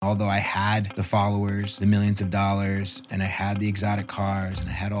Although I had the followers, the millions of dollars, and I had the exotic cars, and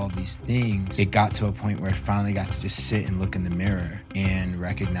I had all these things, it got to a point where I finally got to just sit and look in the mirror and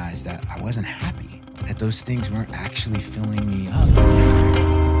recognize that I wasn't happy, that those things weren't actually filling me up.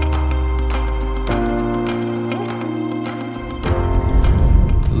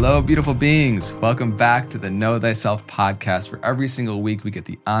 Hello, beautiful beings. Welcome back to the Know Thyself podcast, where every single week we get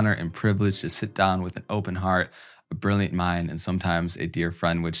the honor and privilege to sit down with an open heart, a brilliant mind, and sometimes a dear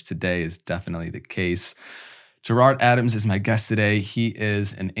friend, which today is definitely the case. Gerard Adams is my guest today. He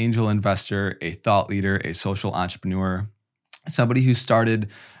is an angel investor, a thought leader, a social entrepreneur, somebody who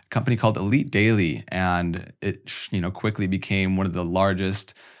started a company called Elite Daily, and it quickly became one of the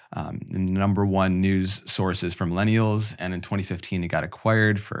largest number one news sources for millennials. And in 2015, it got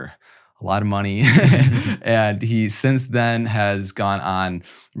acquired for a lot of money. And he since then has gone on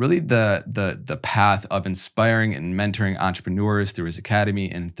really the path of inspiring and mentoring entrepreneurs through his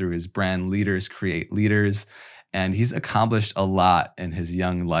academy and through his brand Leaders Create Leaders. And he's accomplished a lot in his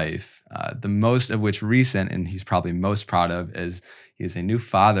young life, the most of which recent, and he's probably most proud of, is he is a new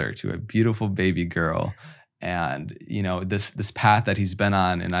father to a beautiful baby girl. And, this path that he's been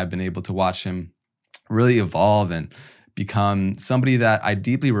on, and I've been able to watch him really evolve and become somebody that I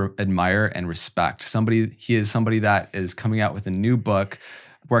deeply admire and respect. He is somebody that is coming out with a new book,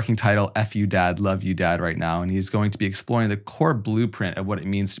 working title, F You Dad, Love You Dad right now. And he's going to be exploring the core blueprint of what it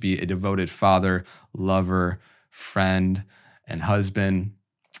means to be a devoted father, lover, friend, and husband.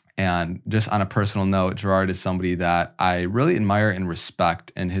 And just on a personal note, Gerard is somebody that I really admire and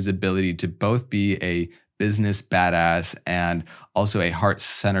respect, and his ability to both be a business badass and also a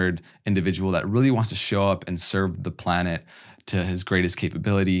heart-centered individual that really wants to show up and serve the planet to his greatest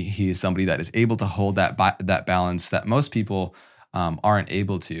capability. He is somebody that is able to hold that balance that most people aren't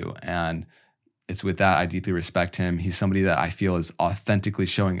able to. And it's with that I deeply respect him. He's somebody that I feel is authentically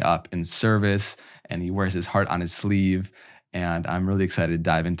showing up in service, and he wears his heart on his sleeve. And I'm really excited to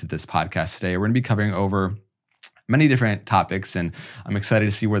dive into this podcast today. We're going to be covering over many different topics, and I'm excited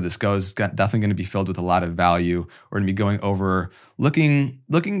to see where this goes. Definitely going to be filled with a lot of value. We're going to be going over looking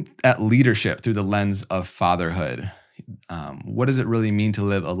at leadership through the lens of fatherhood. What does it really mean to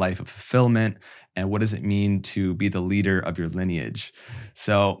live a life of fulfillment, and what does it mean to be the leader of your lineage?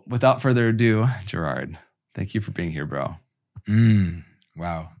 So without further ado, Gerard, thank you for being here, bro.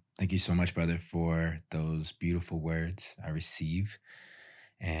 Wow. Thank you so much, brother, for those beautiful words I receive.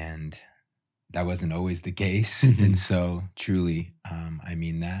 And that wasn't always the case. And so truly, I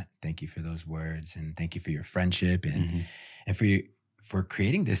mean that. Thank you for those words, and thank you for your friendship and for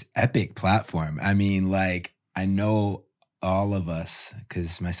creating this epic platform. I mean, like, I know all of us,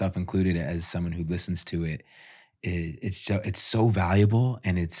 because myself included, as someone who listens to it, it's so valuable,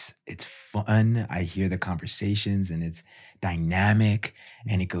 and it's fun. I hear the conversations, and it's dynamic,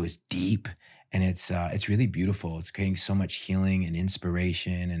 and it goes deep. And it's really beautiful. It's creating so much healing and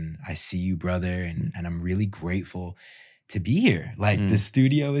inspiration. And I see you, brother, and I'm really grateful to be here. Like, the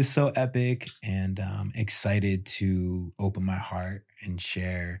studio is so epic, and excited to open my heart and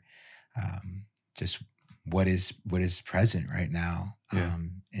share just what is present right now,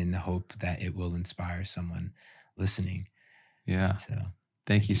 in the hope that it will inspire someone listening. Yeah. So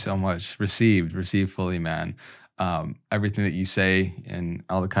thank you so much. Received fully, man. Everything that you say and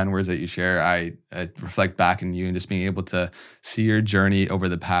all the kind words that you share, I reflect back in you, and just being able to see your journey over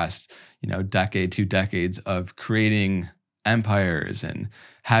the past, decade, 2 decades of creating empires and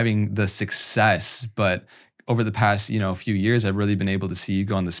having the success. But over the past, few years, I've really been able to see you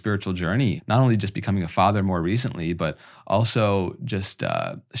go on the spiritual journey, not only just becoming a father more recently, but also just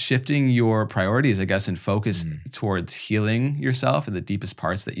shifting your priorities, I guess, and focus towards healing yourself in the deepest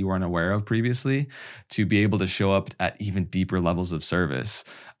parts that you weren't aware of previously, to be able to show up at even deeper levels of service.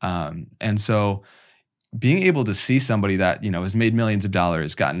 And so being able to see somebody that, has made millions of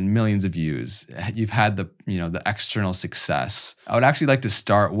dollars, gotten millions of views, you've had the external success. I would actually like to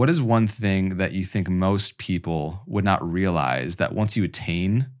start, what is one thing that you think most people would not realize, that once you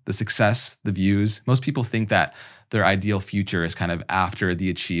attain the success, the views, most people think that their ideal future is kind of after the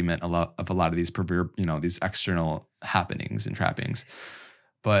achievement of a lot of these, these external happenings and trappings.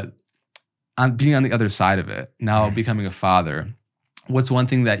 But being on the other side of it, now becoming a father, what's one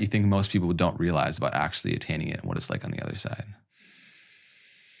thing that you think most people don't realize about actually attaining it, and what it's like on the other side?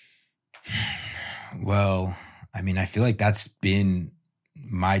 Well, I mean, I feel like that's been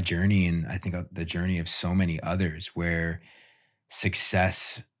my journey, and I think the journey of so many others, where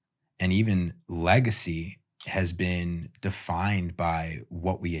success and even legacy has been defined by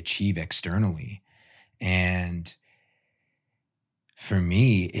what we achieve externally. And for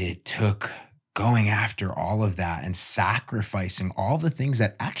me, it took going after all of that and sacrificing all the things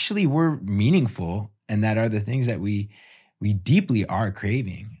that actually were meaningful and that are the things that we deeply are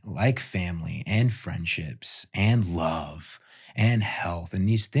craving, like family and friendships and love and health and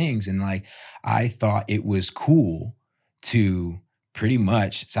these things. And like, I thought it was cool to pretty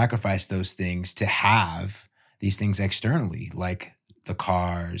much sacrifice those things to have these things externally, like the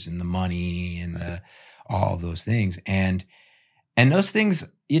cars and the money and all of those things. And those things,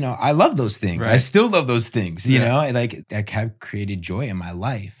 I love those things. Right. I still love those things, like that have created joy in my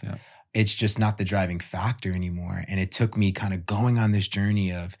life. Yeah. It's just not the driving factor anymore. And it took me kind of going on this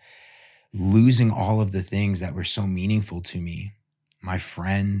journey of losing all of the things that were so meaningful to me. My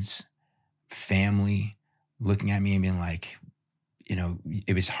friends, family, looking at me and being like,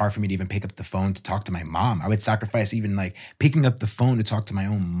 it was hard for me to even pick up the phone to talk to my mom. I would sacrifice even like picking up the phone to talk to my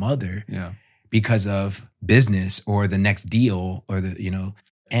own mother because of business or the next deal or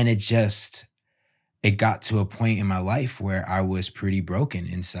and it got to a point in my life where I was pretty broken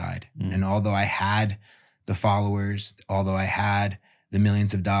inside. And although I had the followers, although I had the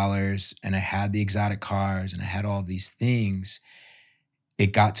millions of dollars and I had the exotic cars and I had all these things, it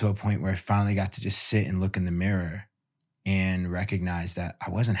got to a point where I finally got to just sit and look in the mirror and recognize that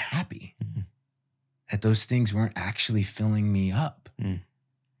I wasn't happy, that those things weren't actually filling me up.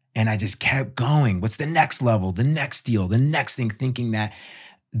 And I just kept going. What's the next level, the next deal, the next thing, thinking that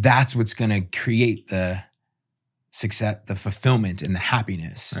that's what's going to create the success, the fulfillment and the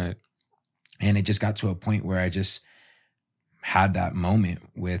happiness. Right. And it just got to a point where I just had that moment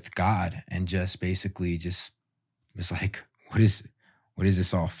with God and just basically just was like, what is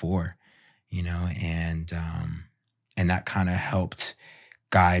this all for? And that kind of helped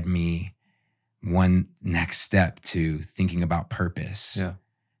guide me one next step to thinking about purpose. Yeah.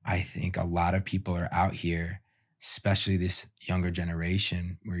 I think a lot of people are out here, especially this younger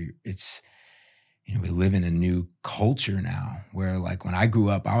generation, where it's, we live in a new culture now where like when I grew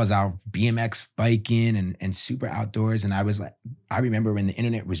up, I was out BMX biking and super outdoors. And I remember when the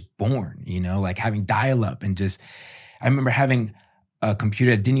internet was born, like having dial-up and I remember having a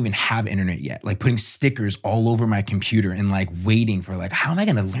computer that didn't even have internet yet, like putting stickers all over my computer and like waiting for like, how am I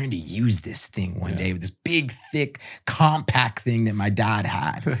going to learn to use this thing one day with this big, thick, compact thing that my dad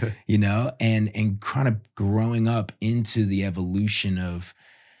had, and kind of growing up into the evolution of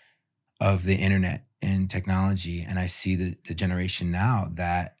the internet and technology. And I see the generation now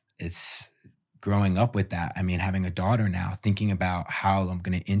that it's growing up with that. I mean, having a daughter now, thinking about how I'm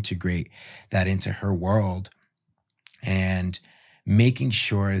going to integrate that into her world and making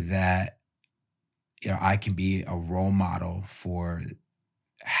sure that, I can be a role model for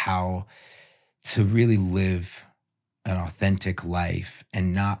how to really live an authentic life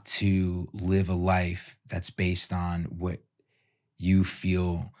and not to live a life that's based on what you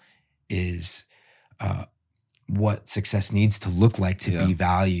feel is what success needs to look like to be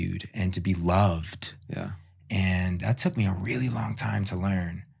valued and to be loved. Yeah. And that took me a really long time to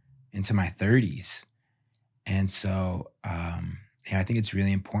learn into my 30s. And so, I think it's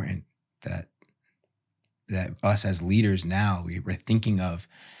really important that us as leaders now, we're thinking of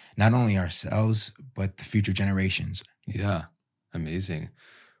not only ourselves, but the future generations. Yeah. Amazing.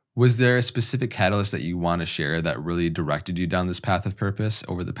 Was there a specific catalyst that you want to share that really directed you down this path of purpose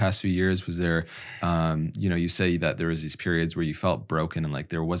over the past few years? Was there, you say that there was these periods where you felt broken and like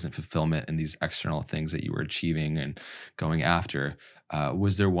there wasn't fulfillment in these external things that you were achieving and going after.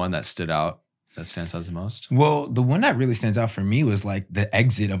 Was there one that stood out? That stands out the most? Well, the one that really stands out for me was like the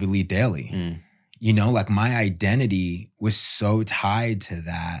exit of Elite Daily. Like my identity was so tied to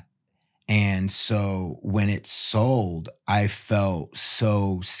that. And so when it sold, I felt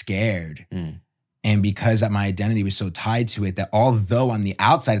so scared. And because my identity was so tied to it, that although on the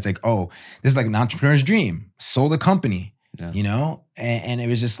outside, it's like, oh, this is like an entrepreneur's dream, sold a company, and it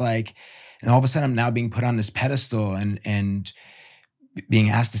was just like, and all of a sudden I'm now being put on this pedestal and being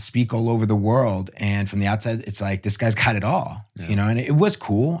asked to speak all over the world. And from the outside, it's like, this guy's got it all, and it was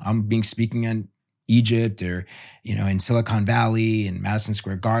cool. I'm speaking in Egypt or, in Silicon Valley and Madison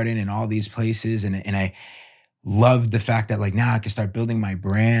Square Garden and all these places. And I loved the fact that like, now I can start building my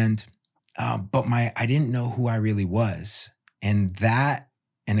brand. But I didn't know who I really was. And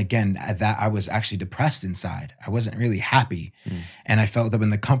again, I was actually depressed inside. I wasn't really happy. And I felt that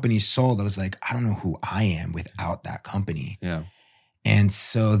when the company sold, I was like, I don't know who I am without that company. Yeah. And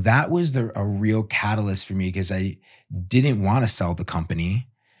so that was a real catalyst for me because I didn't want to sell the company.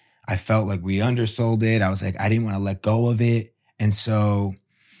 I felt like we undersold it. I was like, I didn't want to let go of it. And so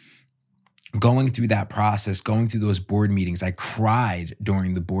going through that process, going through those board meetings, I cried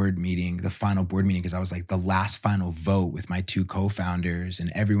during the board meeting, the final board meeting, because I was like the last final vote with my 2 co-founders,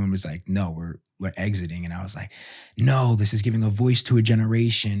 and everyone was like, no, we're exiting. And I was like, no, this is giving a voice to a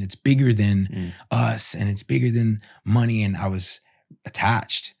generation. It's bigger than us, and it's bigger than money. And I was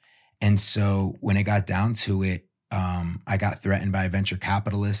attached. And so when it got down to it, I got threatened by a venture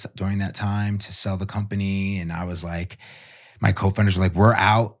capitalist during that time to sell the company. And I was like, my co-founders were like, we're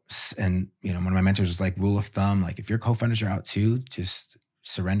out. And, you know, one of my mentors was like, rule of thumb, like if your co-founders are out too, just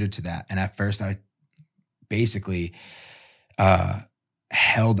surrender to that. And at first I basically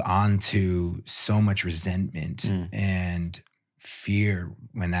held on to so much resentment and fear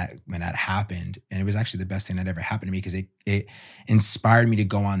when that happened. And it was actually the best thing that ever happened to me, because it inspired me to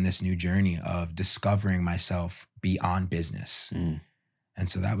go on this new journey of discovering myself beyond business. And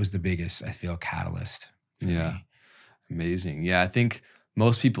so that was the biggest, I feel, catalyst for me. Amazing. Yeah, I think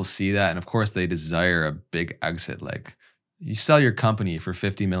most people see that, and of course they desire a big exit. Like you sell your company for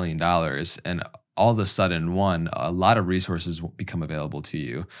 $50 million and all of a sudden, a lot of resources become available to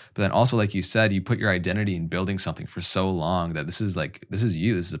you. But then also, like you said, you put your identity in building something for so long that this is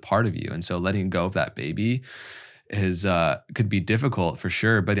you, this is a part of you. And so letting go of that baby could be difficult for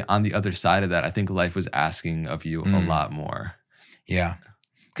sure. But on the other side of that, I think life was asking of you a lot more. Yeah.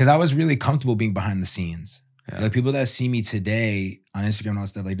 Because I was really comfortable being behind the scenes. Yeah. Like people that see me today on Instagram and all that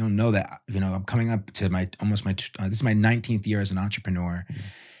stuff, they don't know that, you know, I'm coming up to this is my 19th year as an entrepreneur.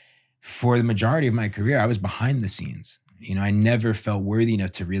 For the majority of my career, I was behind the scenes. You know, I never felt worthy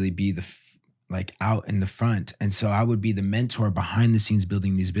enough to really be out in the front. And so I would be the mentor behind the scenes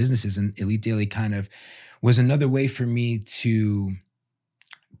building these businesses. And Elite Daily kind of was another way for me to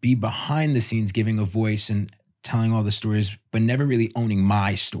be behind the scenes, giving a voice and telling all the stories, but never really owning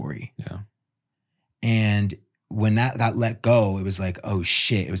my story. Yeah. And when that got let go, it was like, oh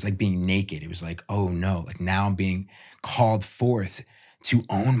shit. It was like being naked. It was like, oh no, like now I'm being called forth to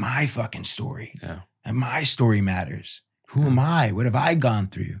own my fucking story. Yeah. And my story matters. Who am I? What have I gone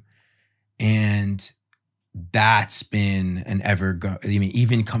through? And that's been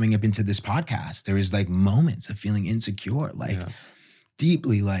even coming up into this podcast, there was like moments of feeling insecure,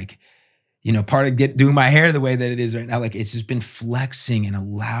 deeply, like, you know, part of doing my hair the way that it is right now, like it's just been flexing and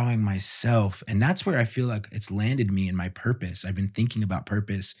allowing myself. And that's where I feel like it's landed me in my purpose. I've been thinking about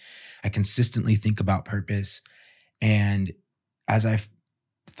purpose. I consistently think about purpose. And as I've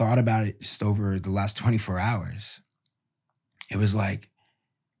thought about it just over the last 24 hours, it was like,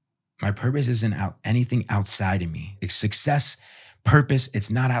 my purpose isn't anything outside of me. It's success, purpose,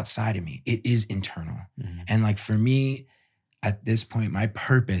 it's not outside of me. It is internal. And like for me, at this point, my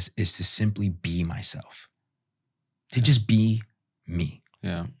purpose is to simply be myself, to just be me.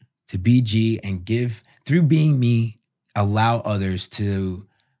 Yeah. To be G and give, through being me, allow others to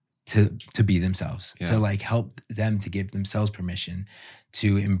be themselves, to like help them to give themselves permission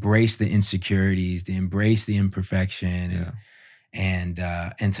to embrace the insecurities, to embrace the imperfection, and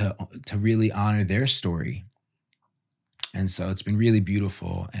to really honor their story. And so it's been really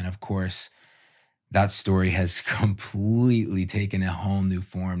beautiful. And of course, that story has completely taken a whole new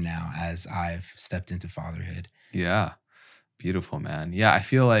form now as I've stepped into fatherhood. Yeah. Beautiful, man. Yeah. I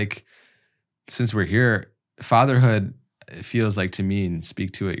feel like since we're here, fatherhood, it feels like to me, and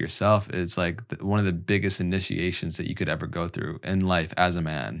speak to it yourself, it's like one of the biggest initiations that you could ever go through in life as a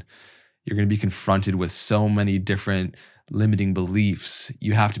man. You're going to be confronted with so many different limiting beliefs.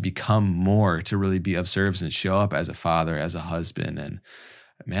 You have to become more to really be of service and show up as a father, as a husband. And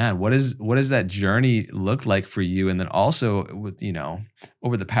man, what does that journey look like for you? And then also with, you know,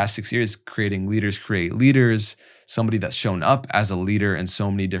 over the past 6 years, creating Leaders Create Leaders, somebody that's shown up as a leader in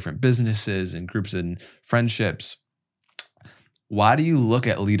so many different businesses and groups and friendships. Why do you look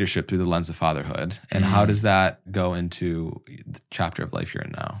at leadership through the lens of fatherhood? And how does that go into the chapter of life you're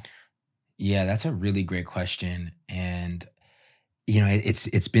in now? Yeah, that's a really great question. And, you know,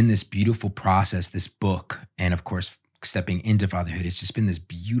 it's been this beautiful process, this book, and of course, stepping into fatherhood. It's just been this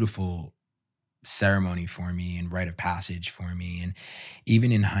beautiful ceremony for me and rite of passage for me. And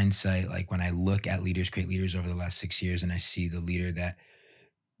even in hindsight, like when I look at Leaders Create Leaders over the last 6 years and I see the leader that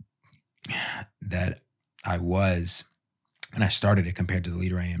I was, and I started it compared to the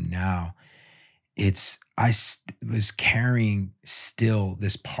leader I am now, I was carrying still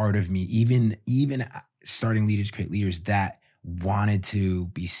this part of me, even starting Leaders Create Leaders, that wanted to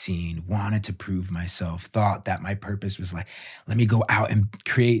be seen, wanted to prove myself, thought that my purpose was like, let me go out and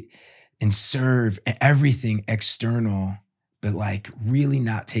create and serve everything external, but like really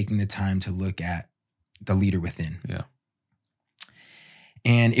not taking the time to look at the leader within. Yeah.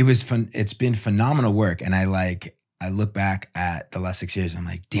 And it was fun. It's been phenomenal work. And I I look back at the last 6 years, and I'm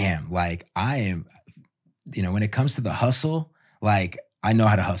like, damn, like I am, when it comes to the hustle, like I know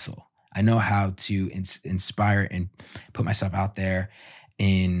how to hustle. I know how to inspire and put myself out there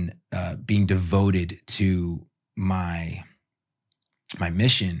in being devoted to my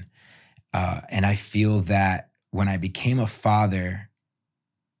mission. And I feel that when I became a father,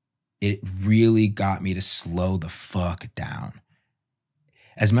 it really got me to slow the fuck down.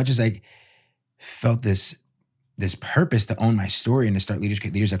 As much as I felt this purpose to own my story and to start Leaders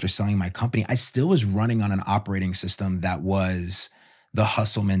Create Leaders after selling my company, I still was running on an operating system that was the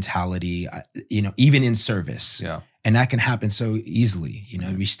hustle mentality, even in service. Yeah. And that can happen so easily.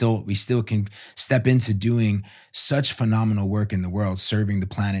 We still can step into doing such phenomenal work in the world, serving the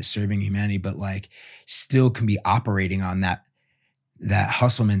planet, serving humanity, but like still can be operating on that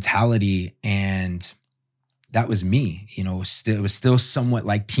hustle mentality. And that was me, it was still somewhat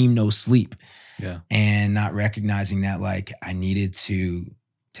like team no sleep. Yeah. And not recognizing that like I needed to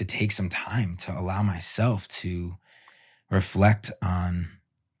take some time to allow myself to reflect on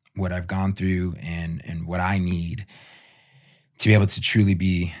what I've gone through and what I need to be able to truly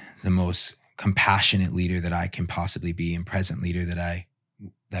be the most compassionate leader that I can possibly be, and present leader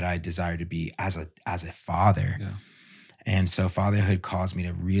that I desire to be as a father. Yeah. And so fatherhood caused me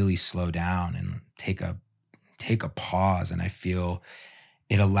to really slow down and take a pause. And I feel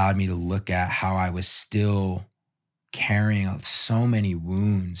it allowed me to look at how I was still carrying so many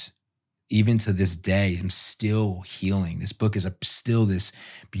wounds. Even to this day, I'm still healing. This book is still this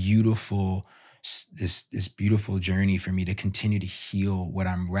beautiful journey for me to continue to heal what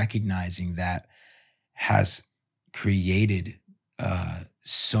I'm recognizing that has created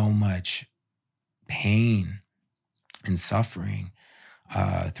so much pain and suffering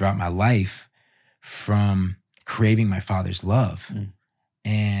throughout my life from craving my father's love.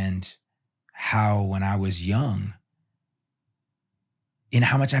 And how when I was young, and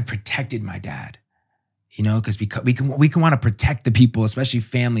how much I protected my dad, because we can want to protect the people, especially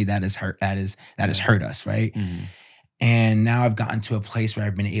family that has hurt us, right? Mm-hmm. And now I've gotten to a place where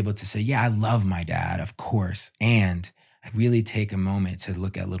I've been able to say, yeah, I love my dad, of course, and I really take a moment to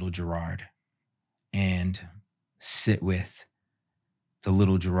look at little Gerard and sit with the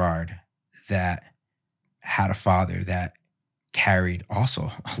little Gerard that had a father that carried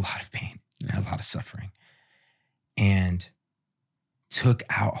also a lot of pain and a lot of suffering, and took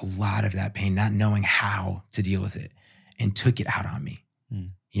out a lot of that pain, not knowing how to deal with it, and took it out on me,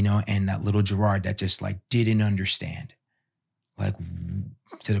 and that little Gerard that just like didn't understand, like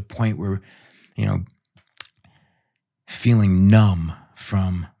to the point where, feeling numb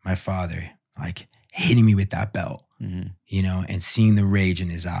from my father, like hitting me with that belt, and seeing the rage in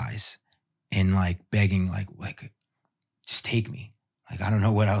his eyes and like begging, like, just take me. Like, I don't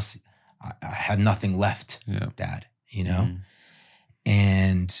know what else. I have nothing left, Dad,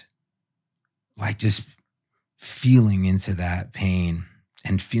 And like just feeling into that pain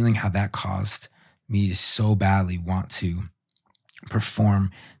and feeling how that caused me to so badly want to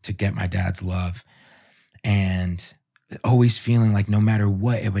perform to get my dad's love, and always feeling like no matter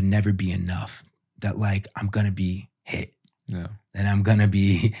what, it would never be enough, that like I'm going to be hit, that I'm going to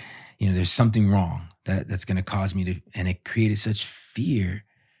be, there's something wrong that's going to cause me to, and it created such fear,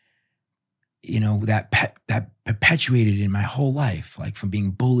 that perpetuated in my whole life, like from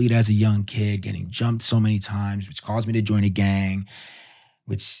being bullied as a young kid, getting jumped so many times, which caused me to join a gang,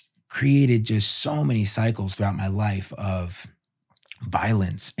 which created just so many cycles throughout my life of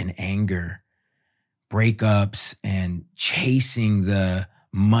violence and anger, breakups, and chasing the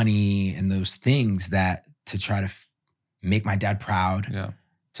money and those things that to try to make my dad proud,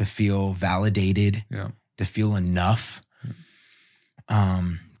 to feel validated, to feel enough.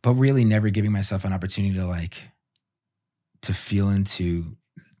 But really never giving myself an opportunity to feel into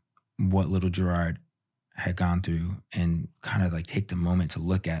what little Gerard had gone through, and kind of like take the moment to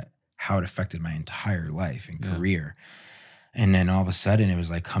look at how it affected my entire life and career. And then all of a sudden it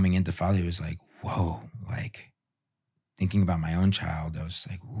was like coming into fatherhood, it was like, whoa, like thinking about my own child, I was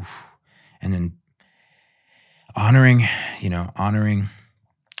like, oof. And then honoring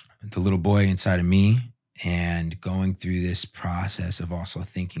the little boy inside of me, and going through this process of also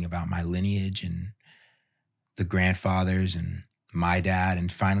thinking about my lineage and the grandfathers and my dad,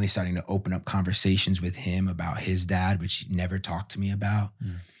 and finally starting to open up conversations with him about his dad, which he never talked to me about.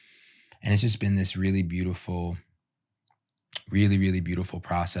 And it's just been this really beautiful, really, really beautiful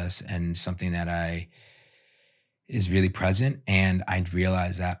process, and something that is really present. And I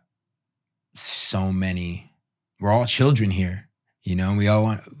realized that we're all children here.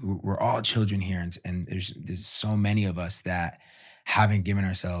 We're all children here, and there's so many of us that haven't given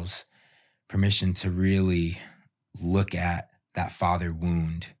ourselves permission to really look at that father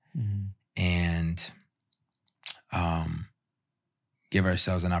wound and give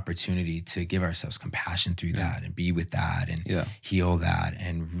ourselves an opportunity to give ourselves compassion through that and be with that and heal that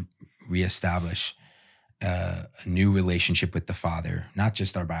and reestablish a new relationship with the Father, not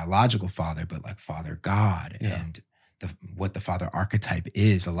just our biological father, but like Father God and what the father archetype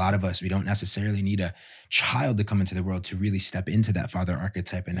is. A lot of us, we don't necessarily need a child to come into the world to really step into that father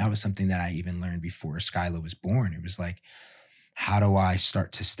archetype. And that was something that I even learned before Skyla was born. It was like, how do I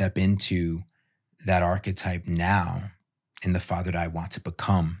start to step into that archetype now in the father that I want to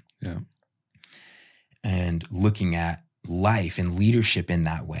become? Yeah. And looking at life and leadership in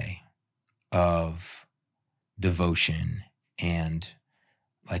that way of devotion and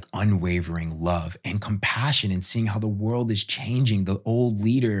like unwavering love and compassion, and seeing how the world is changing. The old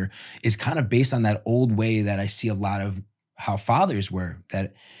leader is kind of based on that old way that I see a lot of how fathers were,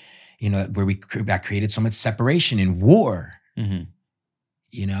 that, you know, where that created so much separation and war,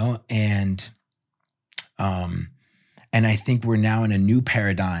 you know, and I think we're now in a new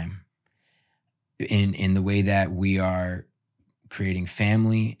paradigm in the way that we are creating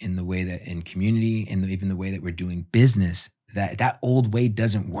family, in the way that in community, and even the way that we're doing business. That old way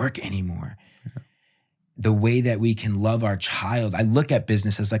doesn't work anymore. Yeah. The way that we can love our child, I look at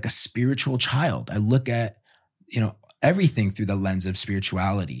business as like a spiritual child. I look at, you know, everything through the lens of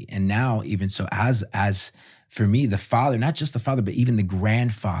spirituality. And now even so, as for me, the father, not just the father, but even the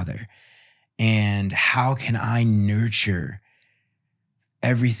grandfather. And how can I nurture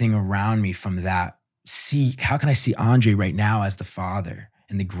everything around me from that? How can I see Andre right now as the father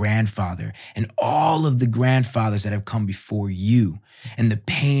and the grandfather and all of the grandfathers that have come before you, and the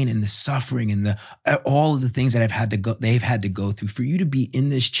pain and the suffering and all of the things that they've had to go through, for you to be in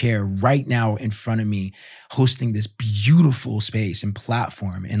this chair right now in front of me, hosting this beautiful space and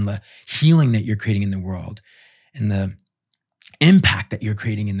platform, and the healing that you're creating in the world and the impact that you're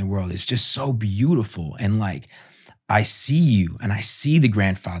creating in the world is just so beautiful. And like, I see you and I see the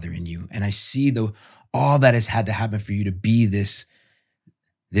grandfather in you, and I see all that has had to happen for you to be this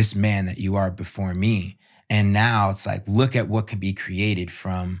man that you are before me. And now it's like, look at what can be created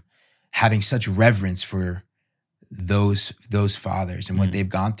from having such reverence for those fathers and what they've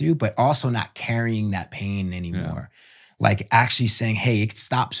gone through, but also not carrying that pain anymore. Yeah. Like actually saying, hey, it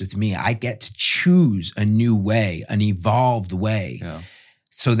stops with me. I get to choose a new way, an evolved way,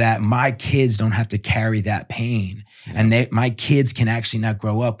 so that my kids don't have to carry that pain. Yeah. And my kids can actually not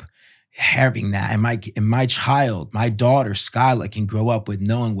grow up having that. And my child, my daughter, Skyla, can grow up with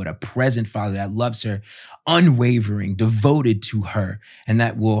knowing what a present father that loves her, unwavering, devoted to her, and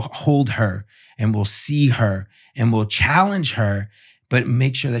that will hold her and will see her and will challenge her, but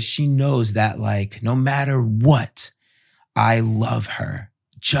make sure that she knows that, like, no matter what, I love her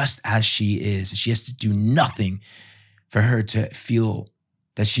just as she is. She has to do nothing for her to feel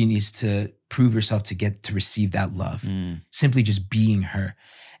that she needs to prove herself to receive that love. Simply just being her.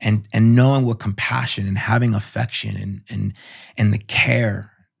 And knowing what compassion and having affection and the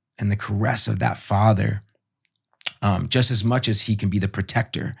care and the caress of that father, just as much as he can be the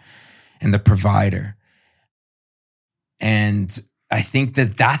protector and the provider. And I think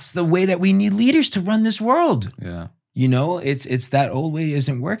that that's the way that we need leaders to run this world. Yeah. You know, it's that old way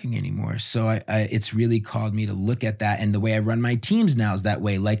isn't working anymore. So it's really called me to look at that. And the way I run my teams now is that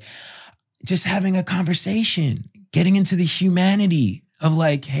way. Like, just having a conversation, getting into the humanity of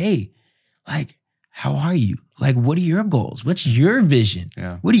like, hey, like, how are you? Like, what are your goals? What's your vision?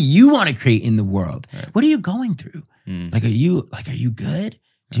 Yeah. What do you want to create in the world? Right. What are you going through? Like, are you good?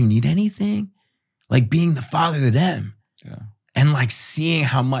 Do you need anything? Like, being the father to them. Yeah. And like seeing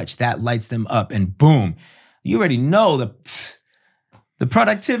how much that lights them up, and boom, you already know the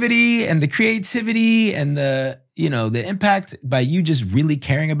productivity and the creativity and the impact by you just really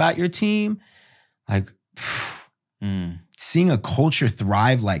caring about your team. Like, seeing a culture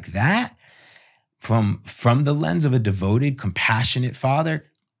thrive like that from the lens of a devoted, compassionate father,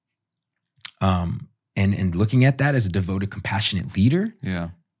 and looking at that as a devoted, compassionate leader. Yeah.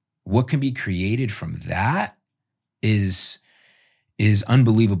 What can be created from that is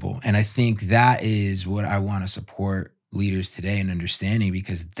unbelievable. And I think that is what I want to support leaders today in understanding,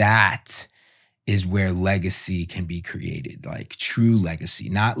 because that is where legacy can be created, like true legacy,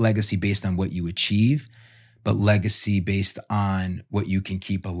 not legacy based on what you achieve, but legacy based on what you can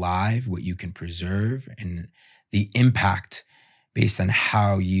keep alive, what you can preserve, and the impact based on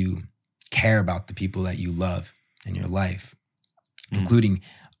how you care about the people that you love in your life, including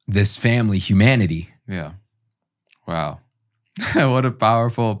this family, humanity. Yeah. Wow. What a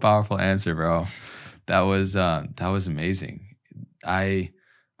powerful, powerful answer, bro. That was amazing. I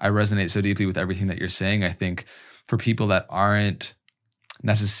resonate so deeply with everything that you're saying. I think for people that aren't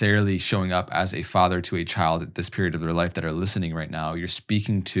necessarily showing up as a father to a child at this period of their life that are listening right now, you're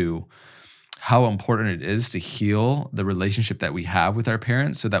speaking to how important it is to heal the relationship that we have with our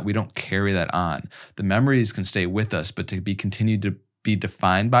parents so that we don't carry that on. The memories can stay with us, but to be continued to be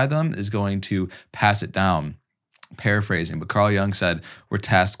defined by them is going to pass it down. Paraphrasing, but Carl Jung said, we're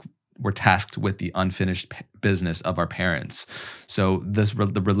tasked with the unfinished business of our parents. So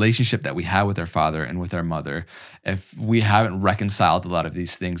the relationship that we have with our father and with our mother, if we haven't reconciled a lot of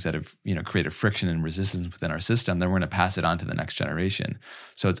these things that have, created friction and resistance within our system, then we're going to pass it on to the next generation.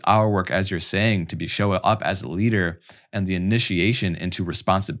 So it's our work, as you're saying, to show up as a leader, and the initiation into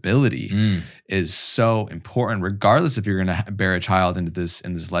responsibility is so important, regardless if you're going to bear a child into this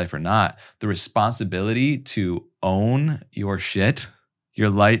in this life or not. The responsibility to own your shit, your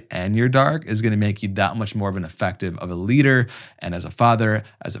light and your dark, is going to make you that much more of an effective of a leader, and as a father,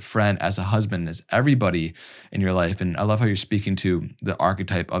 as a friend, as a husband, as everybody in your life. And I love how you're speaking to the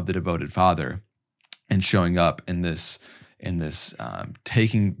archetype of the devoted father and showing up in this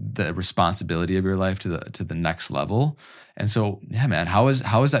taking the responsibility of your life to the next level. And so, yeah, man, how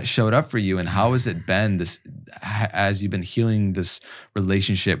has that showed up for you, and how has it been this as you've been healing this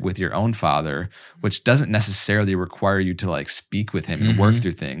relationship with your own father, which doesn't necessarily require you to speak with him and work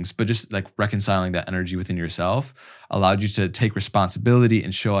through things, but just reconciling that energy within yourself allowed you to take responsibility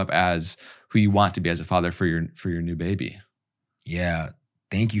and show up as who you want to be as a father for your new baby. Yeah,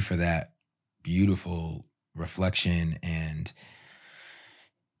 thank you for that beautiful reflection and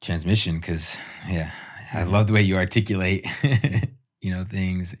transmission, because I love the way you articulate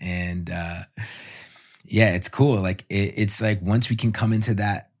things. And it's cool. It's once we can come into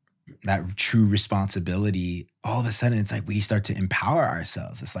that true responsibility, all of a sudden it's we start to empower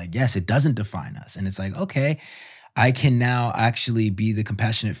ourselves. It's yes, it doesn't define us. And it's okay, I can now actually be the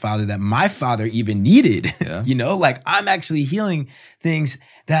compassionate father that my father even needed. Yeah. I'm actually healing things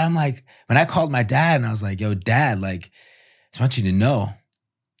that I'm when I called my dad and I was yo, Dad, I just want you to know,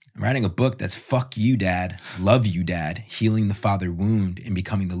 I'm writing a book that's fuck you, Dad, love you, Dad, healing the father wound and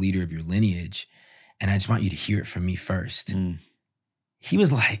becoming the leader of your lineage. And I just want you to hear it from me first. He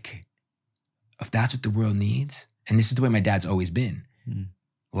was if that's what the world needs, and this is the way my dad's always been,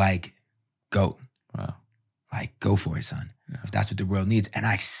 go. Wow. Go for it, son. Yeah. If that's what the world needs. And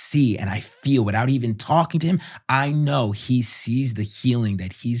I see and I feel, without even talking to him, I know he sees the healing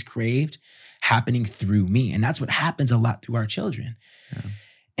that he's craved happening through me. And that's what happens a lot through our children. Yeah.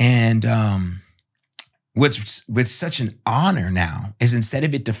 And what's such an honor now is, instead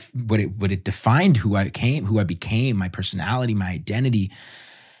of what it defined who I became, my personality, my identity,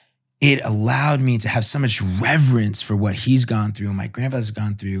 it allowed me to have so much reverence for what he's gone through, my grandfather's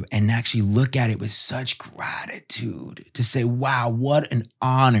gone through, and actually look at it with such gratitude to say, wow, what an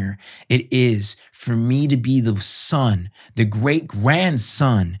honor it is for me to be the son, the great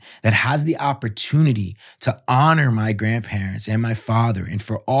grandson that has the opportunity to honor my grandparents and my father, and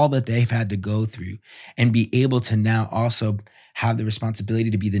for all that they've had to go through, and be able to now also have the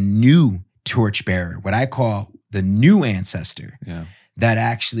responsibility to be the new torchbearer, what I call the new ancestor. Yeah. That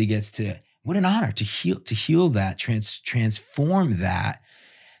actually gets to, what an honor to heal that, transform that,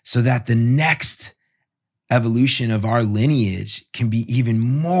 so that the next evolution of our lineage can be even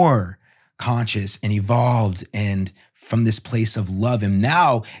more conscious and evolved, and from this place of love. And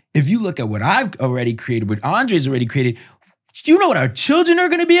now, if you look at what I've already created, what Andre's already created, do you know what our children are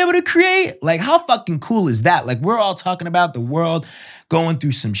going to be able to create? How fucking cool is that? We're all talking about the world going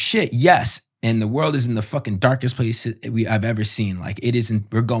through some shit. Yes. And the world is in the fucking darkest place I've ever seen.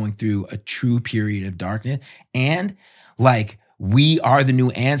 We're going through a true period of darkness. And we are the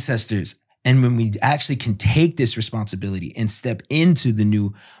new ancestors. And when we actually can take this responsibility and step into the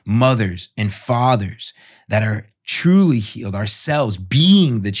new mothers and fathers that are truly healed, ourselves,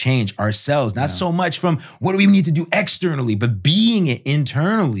 being the change ourselves, not so much from what do we need to do externally, but being it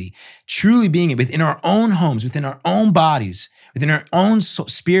internally, truly being it within our own homes, within our own bodies, within our own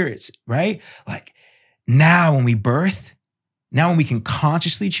spirits, right? Now when we can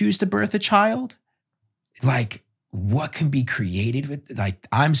consciously choose to birth a child, what can be created with,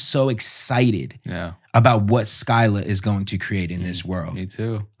 I'm so excited about what Skyla is going to create in this world. Me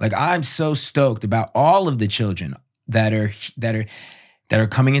too. I'm so stoked about all of the children that are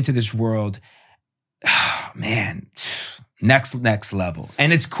coming into this world. Oh, man, next level.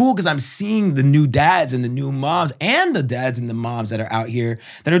 And it's cool because I'm seeing the new dads and the new moms and the dads and the moms that are out here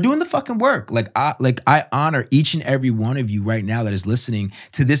that are doing the fucking work. I honor each and every one of you right now that is listening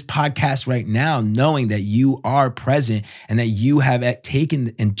to this podcast right now, knowing that you are present and that you have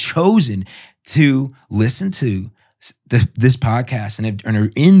taken and chosen to listen to this podcast and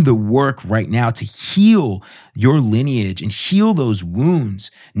are in the work right now to heal your lineage and heal those wounds,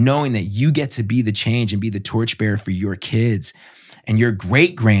 knowing that you get to be the change and be the torchbearer for your kids and your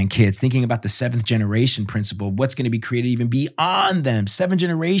great grandkids, thinking about the 7th generation principle, what's going to be created even beyond them, 7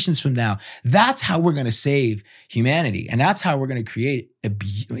 generations from now. That's how we're going to save humanity. And that's how we're going to create an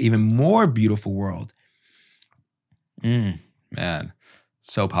even more beautiful world. Man,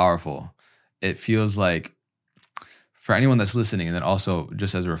 so powerful. It feels like, for anyone that's listening, and then also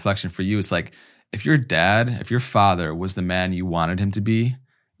just as a reflection for you, it's like, if your father was the man you wanted him to be,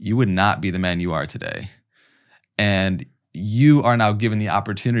 you would not be the man you are today. And you are now given the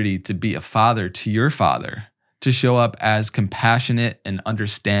opportunity to be a father to your father, to show up as compassionate and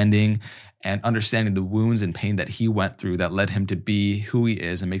understanding the wounds and pain that he went through that led him to be who he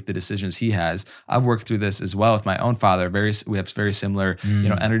is and make the decisions he has. I've worked through this as well with my own father. We have very similar,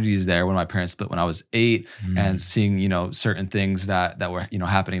 energies there. When my parents split when I was 8, and seeing, certain things that were,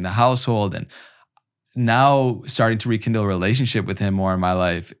 happening in the household, and now starting to rekindle a relationship with him more in my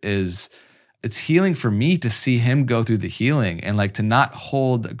life it's healing for me to see him go through the healing, and like to not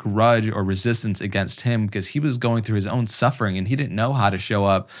hold a grudge or resistance against him, because he was going through his own suffering and he didn't know how to show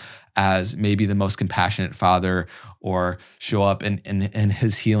up as maybe the most compassionate father or show up in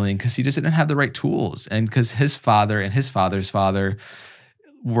his healing, because he just didn't have the right tools. And because his father and his father's father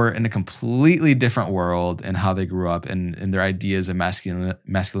were in a completely different world and how they grew up and their ideas of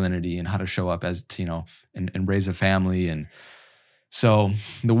masculinity and how to show up as, and raise a family. And so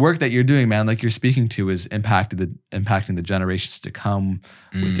the work that you're doing, man, like you're speaking to, is impacting the generations to come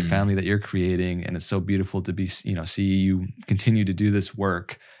with your family that you're creating. And it's so beautiful to be, see you continue to do this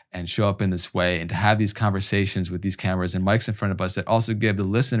work and show up in this way, and to have these conversations with these cameras and mics in front of us that also give the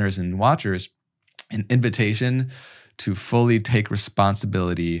listeners and watchers an invitation to fully take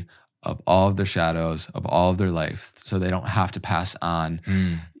responsibility of all of their shadows, of all of their life, so they don't have to pass on,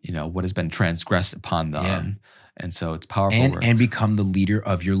 what has been transgressed upon them. Yeah. And so it's powerful work. And become the leader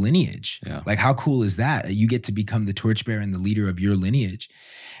of your lineage. Yeah. Like, how cool is that? You get to become the torchbearer and the leader of your lineage.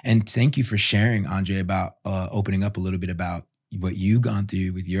 And thank you for sharing, Andre, about opening up a little bit about what you've gone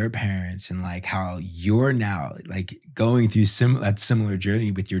through with your parents, and like how you're now like going through that similar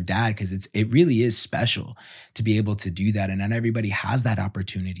journey with your dad, because it really is special to be able to do that. And not everybody has that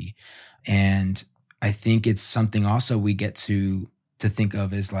opportunity. And I think it's something also we get to think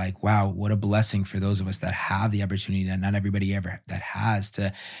of as like, wow, what a blessing for those of us that have the opportunity that not everybody ever that has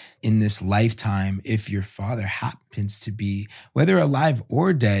to, in this lifetime, if your father happens to be, whether alive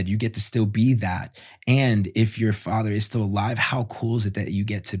or dead, you get to still be that. And if your father is still alive, how cool is it that you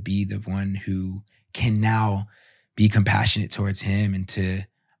get to be the one who can now be compassionate towards him and to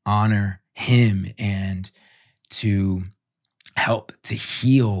honor him and to help to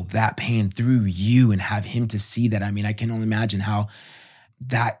heal that pain through you and have him to see that. I mean, I can only imagine how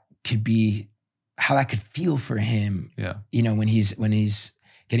that could feel for him. Yeah. When he's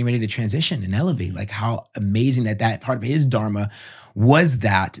getting ready to transition and elevate, like how amazing that part of his dharma was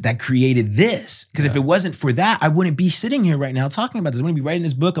that created this. Because if it wasn't for that, I wouldn't be sitting here right now talking about this. I wouldn't be writing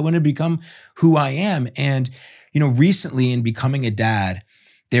this book. I wouldn't have become who I am. And, recently in becoming a dad,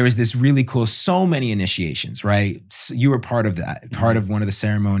 there was this really cool, so many initiations, right? So you were part of that, part of one of the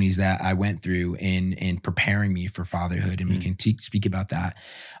ceremonies that I went through in preparing me for fatherhood, and we can speak about that.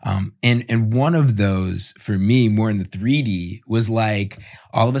 And one of those, for me, more in the 3D, was like,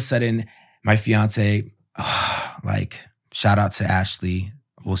 all of a sudden, my fiance, like, shout out to Ashley,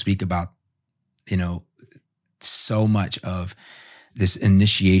 we'll speak about, so much of this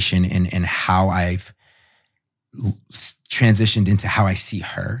initiation and how I've transitioned into how I see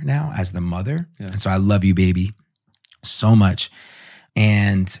her now as the mother. Yeah. And so I love you, baby, so much.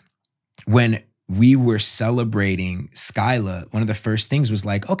 And when we were celebrating Skyla, one of the first things was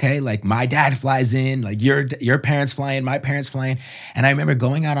like, okay, like my dad flies in, like your parents fly in, my parents fly in. And I remember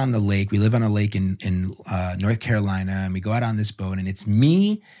going out on the lake. We live on a lake in North Carolina, and we go out on this boat, and it's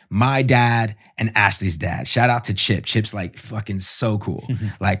me, my dad, and Ashley's dad. Shout out to Chip. Chip's like fucking so cool,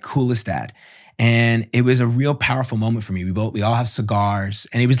 like coolest dad. And it was a real powerful moment for me. We all have cigars,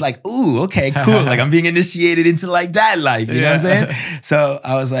 and it was like, ooh, okay, cool. Like I'm being initiated into like dad life, you know what I'm saying? So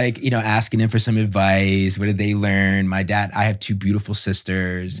I was like, asking him for some advice. What did they learn? My dad, I have 2 beautiful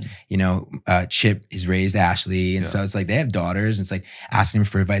sisters. Chip is raised Ashley. And so it's like, they have daughters, and it's like asking him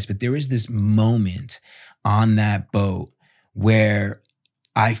for advice. But there was this moment on that boat where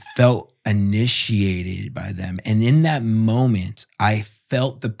I felt initiated by them. And in that moment, I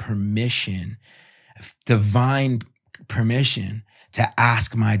felt the permission, divine permission, to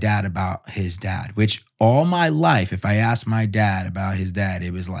ask my dad about his dad, which all my life, if I asked my dad about his dad,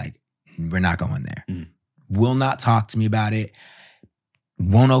 it was like, we're not going there. will not talk to me about it,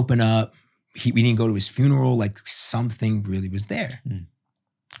 won't open up. We didn't go to his funeral. Like something really was there.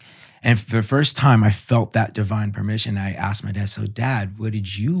 And for the first time, I felt that divine permission. I asked my dad, so Dad, what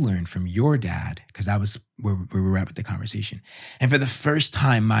did you learn from your dad? Because that was where we were at with the conversation. And for the first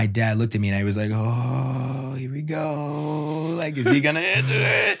time, my dad looked at me and I was like, oh, here we go. Like, is he going to answer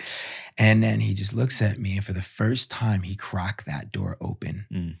it? And then he just looks at me. And for the first time, he cracked that door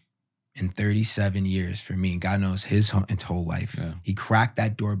open. In 37 years for me, and God knows his whole life. Yeah. He cracked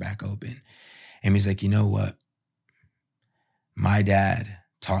that door back open. And he's like, you know what? My dad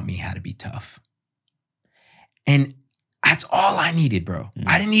taught me how to be tough. And that's all I needed, bro.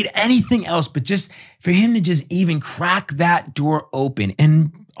 I didn't need anything else, but just for him to just even crack that door open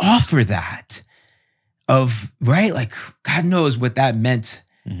and offer that of, right? Like, God knows what that meant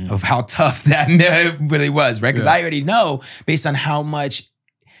of how tough that really was, right? Because I already know based on how much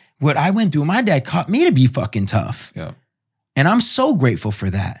what I went through, my dad taught me to be fucking tough. Yeah. And I'm so grateful for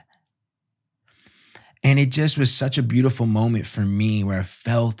that. And it just was such a beautiful moment for me where I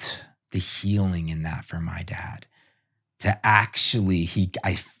felt the healing in that for my dad. To actually,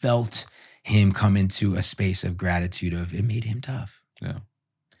 I felt him come into a space of gratitude of it made him tough. Yeah.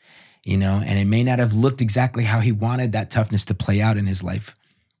 You know, and it may not have looked exactly how he wanted that toughness to play out in his life.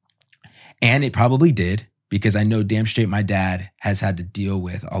 And it probably did, because I know damn straight my dad has had to deal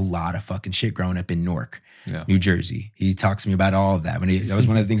with a lot of fucking shit growing up in Newark. Yeah. New Jersey. He talks to me about all of that. That was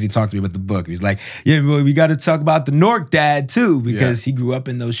one of the things he talked to me about the book. He was like, yeah, boy, we got to talk about the Newark dad too, because he grew up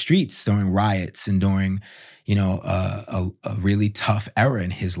in those streets during riots and during, you know, a really tough era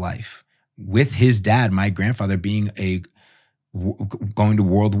in his life. With his dad, my grandfather being going to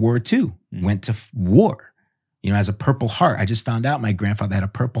World War II, went to war, you know, as a Purple Heart. I just found out my grandfather had a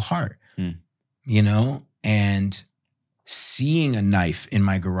Purple Heart, you know, and seeing a knife in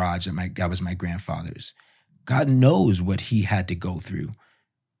my garage that was my grandfather's. God knows what he had to go through.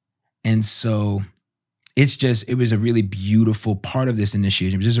 And so it was a really beautiful part of this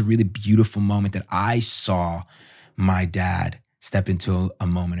initiation. It was just a really beautiful moment that I saw my dad step into a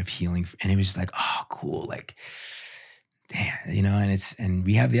moment of healing. And it was just like, oh, cool. Like, damn, you know, and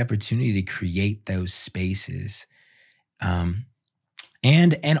we have the opportunity to create those spaces.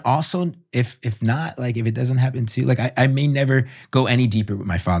 And also, if not, like, if it doesn't happen too, like, I may never go any deeper with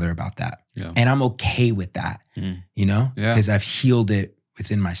my father about that. Yeah. And I'm okay with that, you know? Yeah. Because I've healed it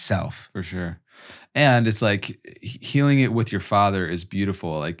within myself. For sure. And it's like healing it with your father is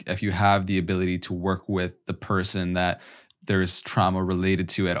beautiful. Like, if you have the ability to work with the person that there's trauma related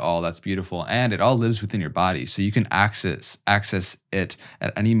to at all, that's beautiful. And it all lives within your body. So you can access it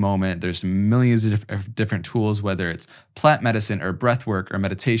at any moment. There's millions of different tools, whether it's plant medicine or breath work or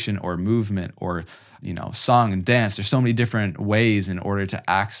meditation or movement or, you know, song and dance. There's so many different ways in order to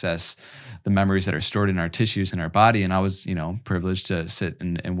access the memories that are stored in our tissues and our body. And I was, you know, privileged to sit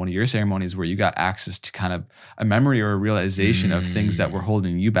in one of your ceremonies where you got access to kind of a memory or a realization of things that were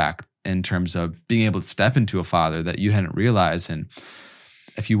holding you back in terms of being able to step into a father that you hadn't realized. And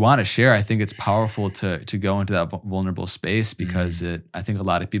if you want to share, I think it's powerful to go into that vulnerable space, because I think a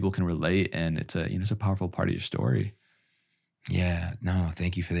lot of people can relate, and it's a powerful part of your story. Yeah, no,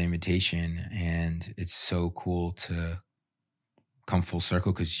 thank you for the invitation. And it's so cool to come full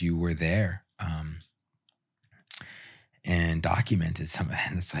circle because you were there and documented some of that.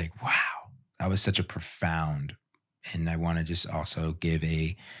 And it's like, wow, that was such a profound. And I want to just also give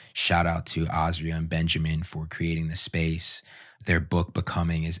a shout out to Azria and Benjamin for creating the space. Their book,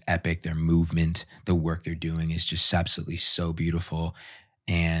 Becoming, is epic. Their movement, the work they're doing is just absolutely so beautiful.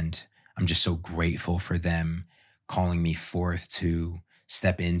 And I'm just so grateful for them calling me forth to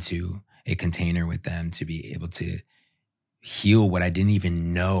step into a container with them to be able to heal what I didn't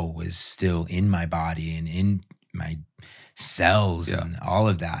even know was still in my body and in my cells and all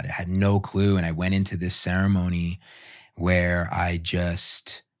of that. I had no clue. And I went into this ceremony where I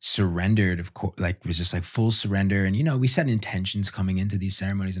just surrendered, of course, like, was just like full surrender. And, you know, we set intentions coming into these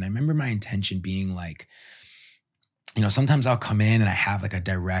ceremonies. And I remember my intention being like, you know, sometimes I'll come in and I have like a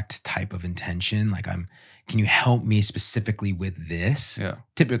direct type of intention. Like, can you help me specifically with this? Yeah.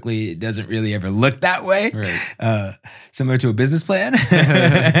 Typically, it doesn't really ever look that way. Right. Similar to a business plan.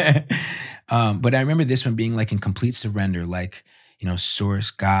 But I remember this one being like in complete surrender, like, you know,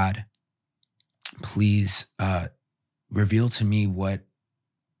 Source, God, please reveal to me what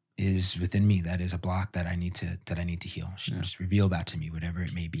is within me that is a block that I need to heal. Just reveal that to me, whatever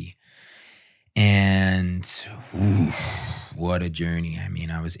it may be. And what a journey. I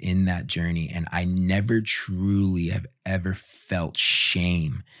mean, I was in that journey, and I never truly have ever felt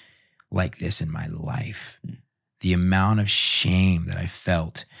shame like this in my life. The amount of shame that I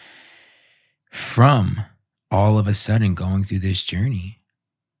felt from all of a sudden going through this journey,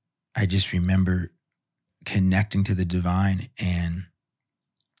 I just remember connecting to the divine and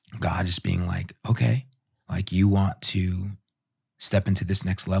God just being like, okay, like you want to step into this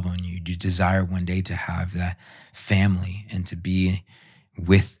next level and you desire one day to have that family and to be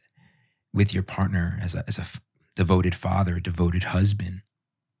with your partner as a devoted father, a devoted husband,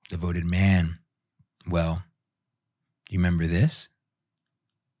 devoted man. Well, you remember this?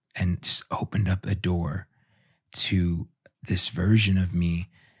 And just opened up a door to this version of me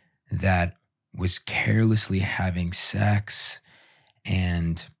that was carelessly having sex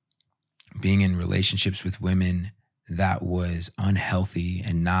and being in relationships with women that was unhealthy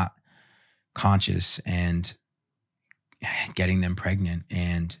and not conscious, and getting them pregnant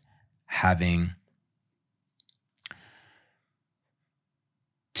and having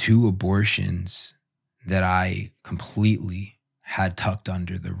 2 abortions that I completely had tucked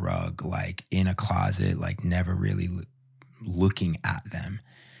under the rug, like in a closet, like never really looking at them.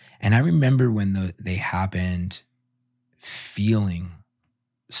 And I remember when they happened, feeling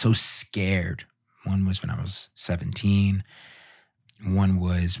so scared. One was when I was 17. One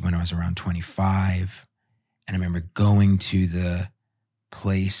was when I was around 25. And I remember going to the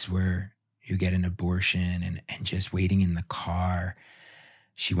place where you get an abortion and just waiting in the car.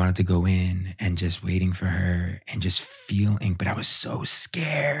 She wanted to go in and just waiting for her and just feeling, but I was so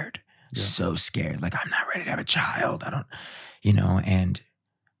scared, so scared. Like, I'm not ready to have a child. I don't, and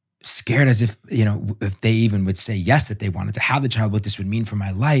scared as if, if they even would say yes, that they wanted to have the child, what this would mean for my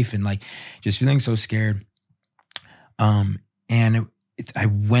life. And like, just feeling so scared. And I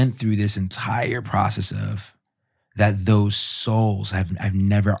went through this entire process of that those souls, I've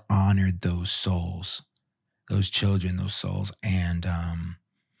never honored those souls, those children, those souls. And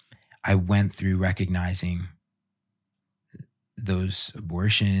I went through recognizing those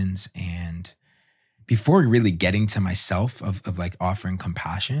abortions, and before really getting to myself of like offering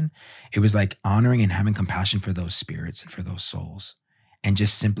compassion, it was like honoring and having compassion for those spirits and for those souls, and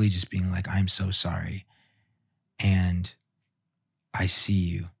just simply just being like, I'm so sorry. And I see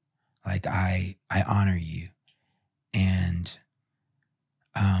you, like I honor you. And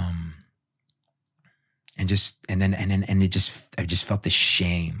I just felt the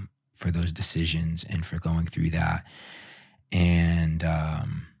shame for those decisions and for going through that. And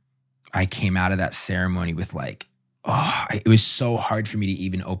I came out of that ceremony with like, it was so hard for me to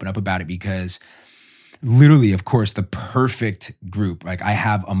even open up about it, because literally, of course, the perfect group. Like, I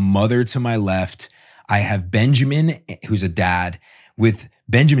have a mother to my left. I have Benjamin, who's a dad, with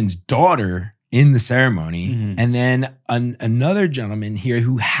Benjamin's daughter in the ceremony. Mm-hmm. And then another gentleman here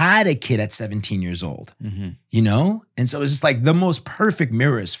who had a kid at 17 years old, And so it was just like the most perfect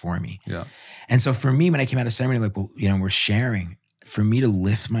mirrors for me. Yeah. And so for me, when I came out of ceremony, like, well, we're sharing, for me to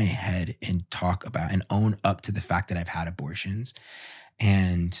lift my head and talk about and own up to the fact that I've had abortions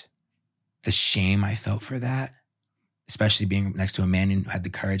and the shame I felt for that, especially being next to a man who had the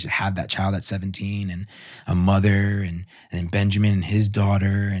courage to have that child at 17, and a mother, and then Benjamin and his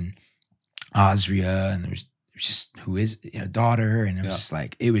daughter, and Azria, and there's just who is daughter, and it was just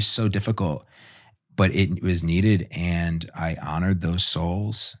like, it was so difficult, but it was needed, and I honored those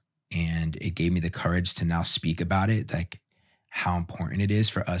souls, and it gave me the courage to now speak about it, like how important it is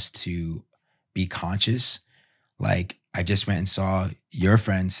for us to be conscious. Like, I just went and saw your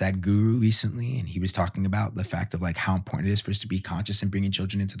friend Sadhguru recently, and he was talking about the fact of like how important it is for us to be conscious in bringing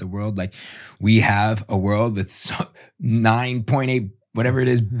children into the world. Like, we have a world with 9.8 whatever it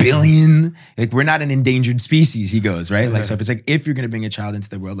is, billion, like we're not an endangered species, he goes, right? Like, so if it's like, if you're going to bring a child into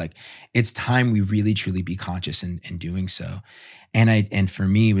the world, like it's time we really, truly be conscious in doing so. And for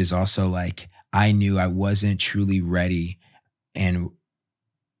me, it was also like, I knew I wasn't truly ready, and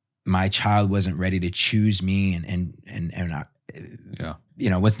my child wasn't ready to choose me,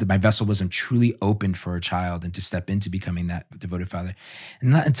 my vessel wasn't truly opened for a child and to step into becoming that devoted father.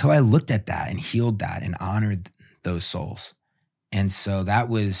 And not until I looked at that and healed that and honored those souls. And so that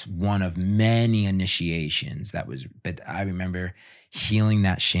was one of many initiations but I remember healing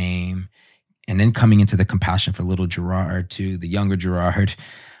that shame, and then coming into the compassion for little Gerard too, the younger Gerard,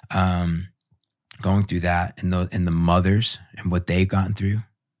 going through that, and the mothers and what they've gotten through.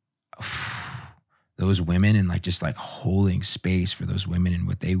 Those women, and like just like holding space for those women and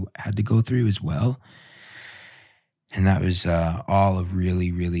what they had to go through as well. And that was all a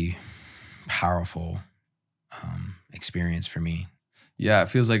really, really powerful experience for me. Yeah, it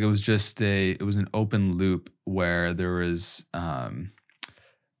feels like it was an open loop where there was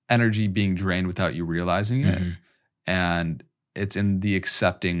energy being drained without you realizing it. Mm-hmm. And it's in the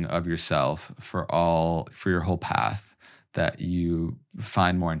accepting of yourself for your whole path that you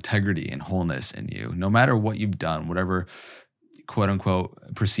find more integrity and wholeness in you, no matter what you've done, whatever quote unquote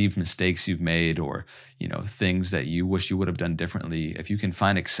perceived mistakes you've made, or, you know, things that you wish you would have done differently. If you can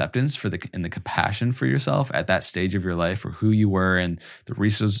find acceptance and the compassion for yourself at that stage of your life, for who you were and the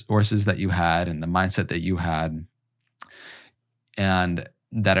resources that you had and the mindset that you had, and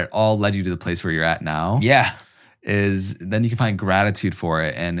that it all led you to the place where you're at now. Yeah. Is then you can find gratitude for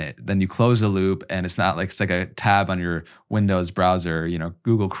it, and then you close the loop, and it's not like it's like a tab on your Windows browser, you know,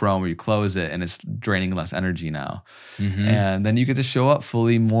 Google Chrome, where you close it and it's draining less energy now. And then you get to show up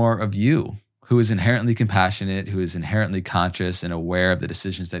fully more of you, who is inherently compassionate, who is inherently conscious and aware of the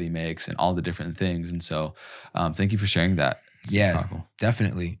decisions that he makes and all the different things. And so thank you for sharing that. It's powerful.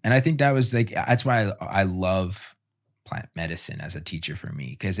 Definitely. And I think that was like, that's why I love plant medicine as a teacher for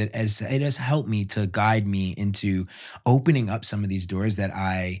me, because it has helped me to guide me into opening up some of these doors that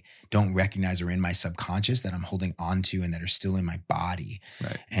I don't recognize are in my subconscious, that I'm holding on to and that are still in my body.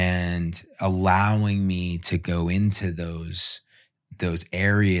 Right. And allowing me to go into those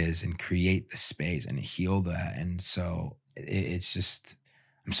areas and create the space and heal that. And so it's just,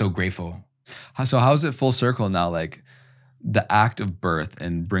 I'm so grateful. So how is it full circle now? Like, the act of birth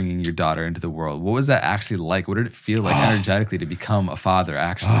and bringing your daughter into the world, what was that actually like? What did it feel like energetically to become a father,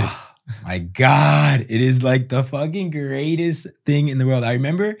 actually? Oh, my God. It is like the fucking greatest thing in the world. I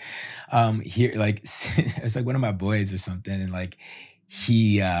remember here, like, it's like one of my boys or something. And like,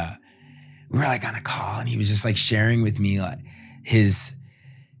 we were like on a call and he was just like sharing with me like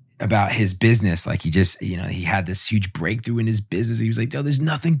about his business. Like he just, you know, he had this huge breakthrough in his business. He was like, "Oh, there's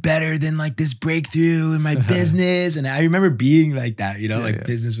nothing better than like this breakthrough in my business." And I remember being like that, you know,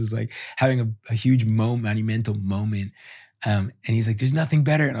 business was like having a huge monumental moment. And he's like, "There's nothing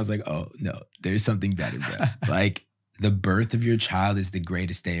better." And I was like, "Oh no, there's something better, bro." Like the birth of your child is the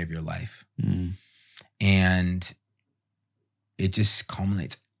greatest day of your life. And it just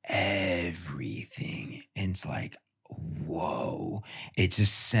culminates everything. And it's like, whoa, it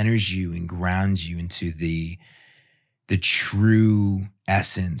just centers you and grounds you into the true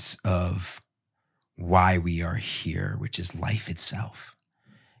essence of why we are here, which is life itself,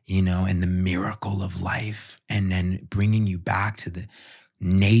 you know, and the miracle of life, and then bringing you back to the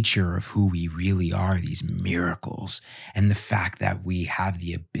nature of who we really are, these miracles, and the fact that we have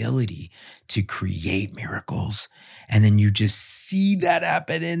the ability to create miracles. And then you just see that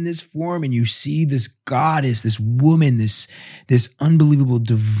happen in this form, and you see this goddess, this woman, this unbelievable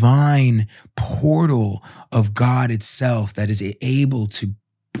divine portal of God itself that is able to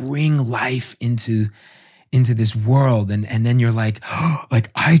bring life into this world. And then you're like, oh,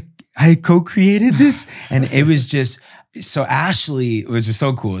 like I co-created this. And it was just, so Ashley was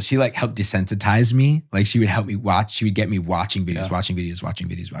so cool. She like helped desensitize me. Like she would help me watch. She would get me watching videos, watching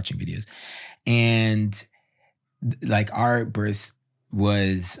videos. And like our birth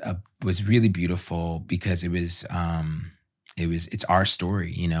was really beautiful because it's our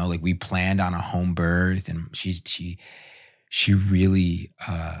story, you know, like we planned on a home birth, and she really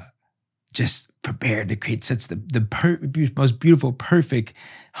just prepared to create such the most beautiful, perfect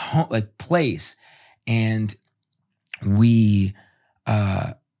home, like place. And we,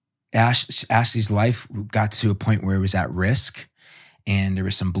 Ashley's life got to a point where it was at risk, and there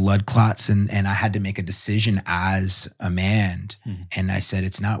were some blood clots, and I had to make a decision as a man. And I said,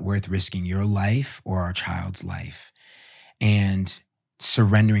 it's not worth risking your life or our child's life, and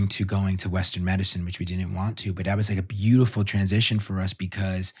surrendering to going to Western medicine, which we didn't want to. But that was like a beautiful transition for us,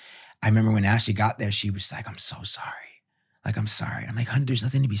 because I remember when Ashley got there, she was like, "I'm so sorry. Like, I'm sorry." I'm like, "Honey, there's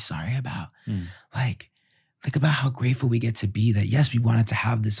nothing to be sorry about." Like, think about how grateful we get to be that, yes, we wanted to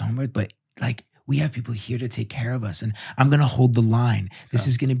have this home birth, but like we have people here to take care of us, and I'm going to hold the line. This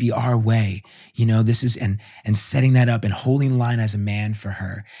is going to be our way. You know, this is, and setting that up and holding the line as a man for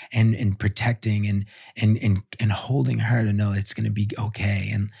her, and protecting and holding her to know it's going to be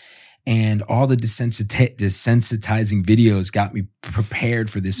okay. And all the desensitizing videos got me prepared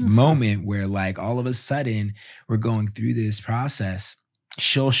for this moment where like all of a sudden we're going through this process.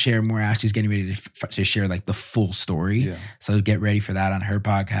 She'll share more. Ashley's getting ready to share like the full story. So get ready for that on her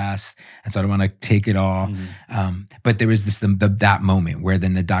podcast. And so I don't want to take it all. But there was that moment where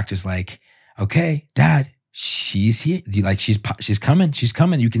then the doctor's like, "Okay, Dad, she's here. She's coming. She's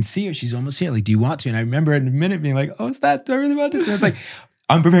coming. You can see her. She's almost here. Like, do you want to?" And I remember in a minute being like, "Oh, is that, do I really want this?" And I was like,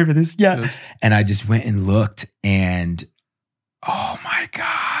 "I'm prepared for this." Yeah. And I just went and looked, and oh my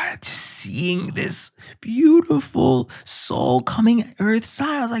God, just seeing this beautiful soul coming earth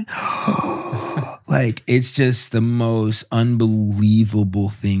side. I was like, oh, like, it's just the most unbelievable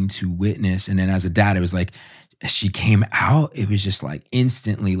thing to witness. And then as a dad, it was like, as she came out, it was just like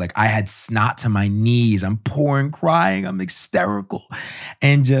instantly, like I had snot to my knees. I'm pouring, crying. I'm hysterical.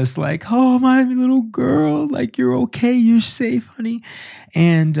 And just like, oh, my little girl, like, you're okay. You're safe, honey.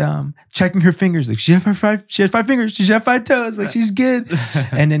 And checking her fingers, like she has five fingers. She has 5 toes. Like she's good.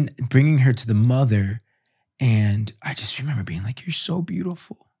 And then bringing her to the mother. And I just remember being like, you're so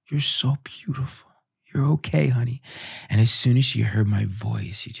beautiful. You're so beautiful. You're okay, honey. And as soon as she heard my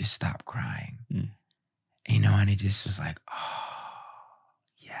voice, she just stopped crying. And it just was like, oh,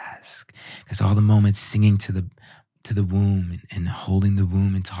 yes. Because all the moments singing to the womb and holding the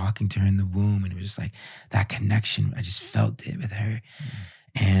womb and talking to her in the womb. And it was just like that connection. I just felt it with her.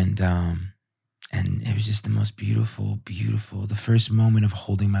 And it was just the most beautiful, beautiful. The first moment of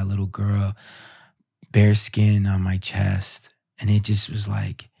holding my little girl, bare skin on my chest. And it just was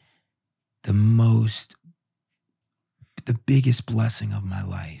like the biggest blessing of my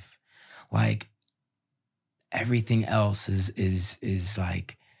life. Like everything else is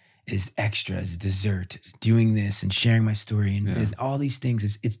extra, is dessert. Doing this and sharing my story and there's all these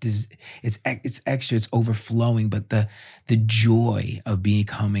things. It's extra. It's overflowing. But the joy of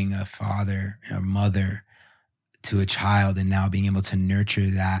becoming a father, a mother to a child, and now being able to nurture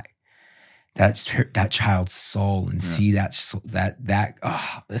that child's soul and see that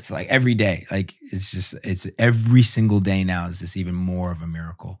it's like every day. Like it's every single day now is just even more of a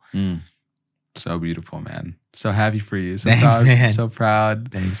miracle. So beautiful, man. So happy for you. So Thanks, proud. man. So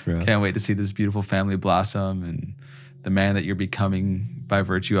proud. Thanks, bro. Can't wait to see this beautiful family blossom, and the man that you're becoming by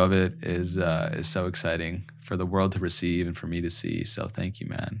virtue of it is so exciting for the world to receive and for me to see. So thank you,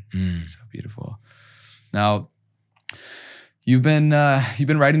 man. So beautiful. Now, you've been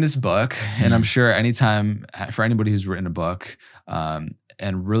writing this book, and I'm sure anytime for anybody who's written a book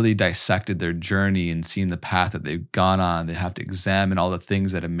and really dissected their journey and seen the path that they've gone on, they have to examine all the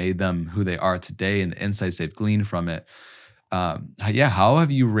things that have made them who they are today and the insights they've gleaned from it. How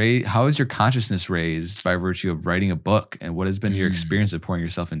is your consciousness raised by virtue of writing a book, and what has been your experience of pouring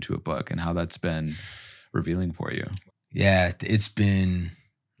yourself into a book, and how that's been revealing for you? Yeah, it's been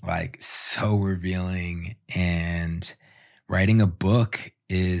like so revealing. And writing a book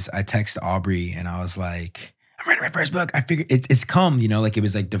I text Aubrey and I was like, I'm writing my first book. I figured it's come, like it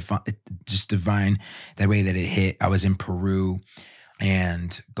was like just divine that way that it hit. I was in Peru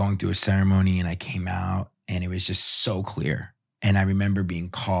and going through a ceremony, and I came out and it was just so clear. And I remember being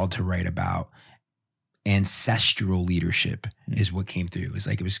called to write about ancestral leadership is what came through.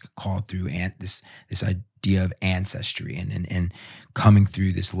 It was called through this idea of ancestry and coming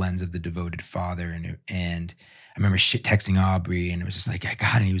through this lens of the devoted father. And I remember texting Aubrey, and it was just like, I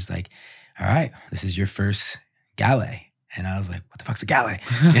got it. And he was like, all right, this is your first galley. And I was like, what the fuck's a galley?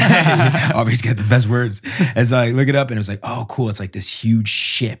 Aubrey's got the best words. And so I look it up, and it was like, oh, cool. It's like this huge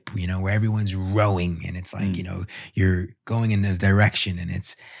ship, where everyone's rowing, and it's like, you're going in a direction, and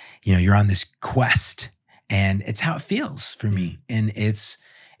it's, you're on this quest, and it's how it feels for me. And it's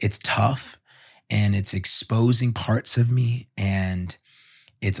tough, and it's exposing parts of me, and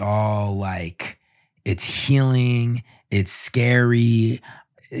it's all like, it's healing, it's scary.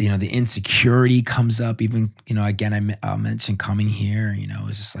 The insecurity comes up. Even, again, I'll mention coming here,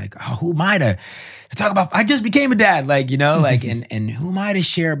 it's just like, oh, who am I to talk about, I just became a dad, and who am I to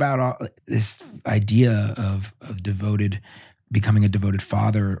share about all this idea of becoming a devoted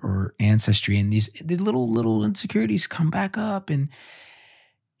father or ancestry, and the little insecurities come back up, and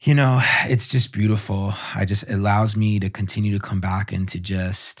it's just beautiful. It allows me to continue to come back into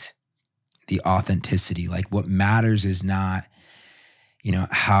just the authenticity. Like, what matters is not,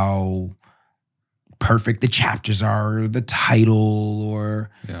 how perfect the chapters are, or the title, or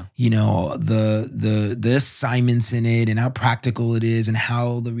the assignments in it, and how practical it is, and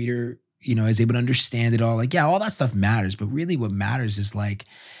how the reader is able to understand it all. Like, all that stuff matters, but really what matters is like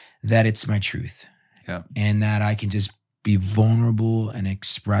that it's my truth, and that I can just be vulnerable and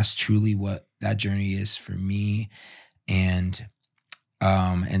express truly what that journey is for me. And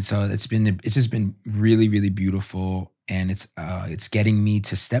so it's just been really, really beautiful. And it's getting me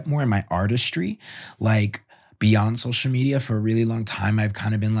to step more in my artistry, like beyond social media. For a really long time, I've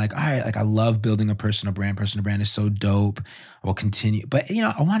kind of been like, all right, like I love building a personal brand. Personal brand is so dope. I will continue. But,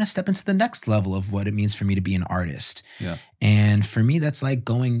 I want to step into the next level of what it means for me to be an artist. Yeah. And for me, that's like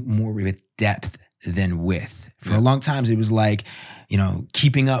going more with depth than width. For a long time, it was like,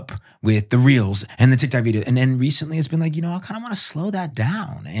 keeping up with the reels and the TikTok video. And then recently it's been like, I kind of want to slow that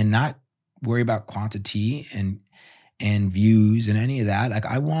down and not worry about quantity and views and any of that. Like,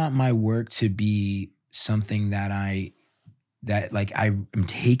 I want my work to be something that I'm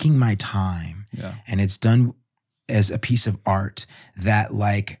taking my time, and it's done as a piece of art that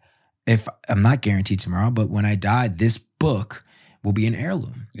like if I'm not guaranteed tomorrow, but when I die, this book will be an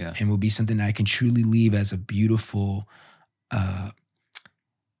heirloom and will be something that I can truly leave as a beautiful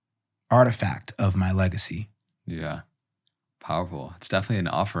artifact of my legacy. Yeah. Powerful. It's definitely an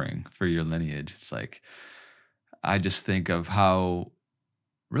offering for your lineage. It's like, I just think of how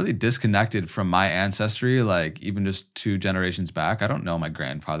really disconnected from my ancestry, like even just 2 generations back. I don't know my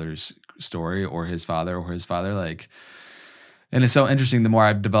grandfather's story or his father, like, and it's so interesting. The more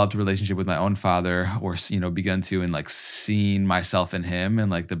I've developed a relationship with my own father, or, you know, begun to, and like seeing myself in him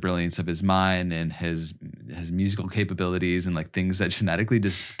and like the brilliance of his mind and his musical capabilities and like things that genetically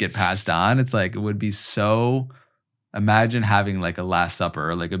just get passed on. It's like, it would be so, imagine having like a Last Supper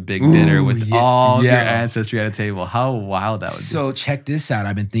or like a big dinner with all of your ancestry at a table. How wild that would be. So check this out.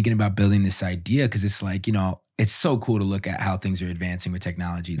 I've been thinking about building this idea because it's like, you know, it's so cool to look at how things are advancing with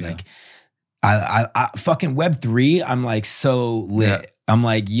technology. Yeah. Like I fucking Web3, I'm like so lit. Yeah. I'm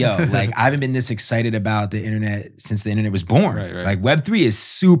like, yo, like I haven't been this excited about the internet since the internet was born. Right. Like Web3 is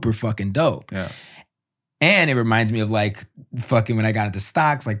super fucking dope. Yeah. And it reminds me of like fucking when I got into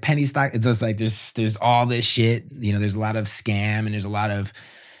stocks, like penny stock. It's just like there's all this shit. You know, there's a lot of scam and there's a lot of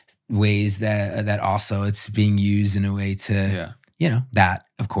ways that also it's being used in a way to, you know, that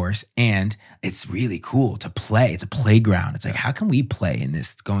of course. And it's really cool to play. It's a playground. It's like, how can we play in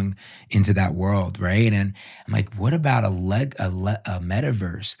this, going into that world, right? And I'm like, what about a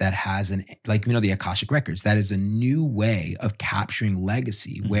metaverse that has like, you know, the Akashic Records? That is a new way of capturing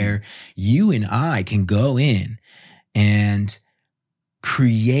legacy where you and I can go in and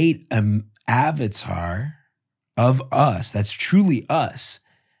create an avatar of us that's truly us,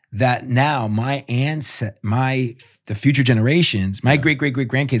 that now the future generations, my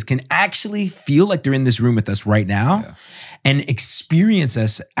great-great-great-grandkids can actually feel like they're in this room with us right now and experience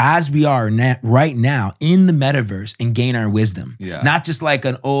us as we are right now in the metaverse and gain our wisdom. Yeah. Not just like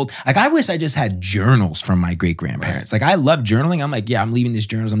an old, like I wish I just had journals from my great-grandparents. Right. Like I love journaling. I'm like, yeah, I'm leaving these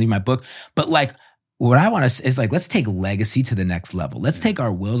journals, I'm leaving my book. But like, what I want to is like, let's take legacy to the next level. Let's take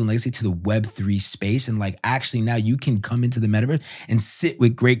our wills and legacy to the Web3 space. And like, actually now you can come into the metaverse and sit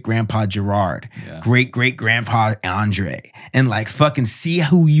with great grandpa Gerard, great grandpa Andre, and like fucking see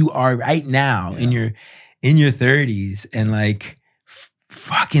who you are right now in your 30s and like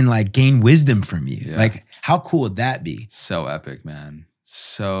fucking like gain wisdom from you. Yeah. Like how cool would that be? So epic, man.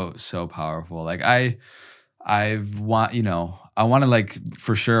 So powerful. Like I want to like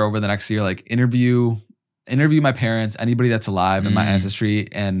for sure over the next year, like interview my parents, anybody that's alive in my ancestry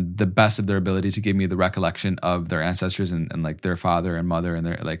and the best of their ability to give me the recollection of their ancestors and like their father and mother and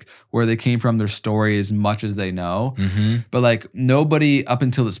their like where they came from, their story as much as they know. But like nobody up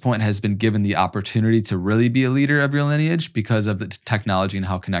until this point has been given the opportunity to really be a leader of your lineage because of the technology and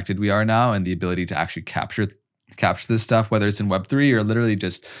how connected we are now and the ability to actually capture this stuff, whether it's in Web3 or literally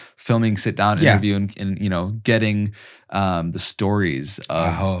just filming, sit down, interview, and you know, getting the stories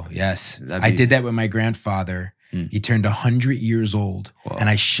of. Oh, yes. I did that with my grandfather. He turned 100 years old. Whoa. And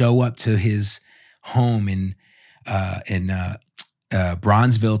I show up to his home in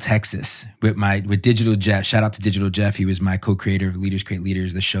Bronzeville, Texas with Digital Jeff. Shout out to Digital Jeff. He was my co-creator of Leaders Create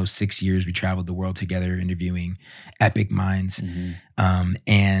Leaders, the show. 6 years. We traveled the world together interviewing epic minds.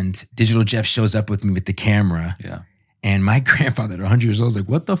 And Digital Jeff shows up with me with the camera. Yeah. And my grandfather at 100 years old was like,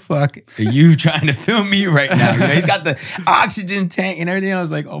 what the fuck are you trying to film me right now? You know, he's got the oxygen tank and everything. I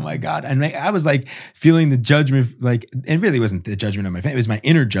was like, oh my God. And I was like feeling the judgment, like, it really wasn't the judgment of my family. It was my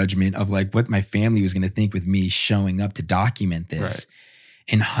inner judgment of like what my family was going to think with me showing up to document this. Right.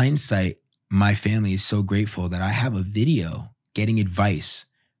 In hindsight, my family is so grateful that I have a video getting advice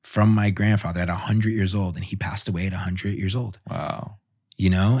from my grandfather at 100 years old. And he passed away at 100 years old. Wow. You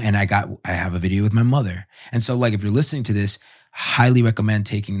know, and I have a video with my mother. And so like, if you're listening to this, highly recommend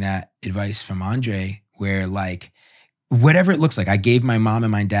taking that advice from Andre, where like, whatever it looks like, I gave my mom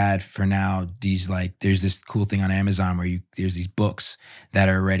and my dad for now, these like, there's this cool thing on Amazon where there's these books that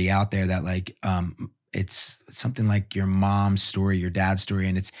are already out there that like, it's something like your mom's story, your dad's story.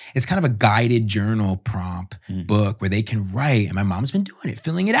 And it's kind of a guided journal prompt book where they can write. And my mom's been doing it,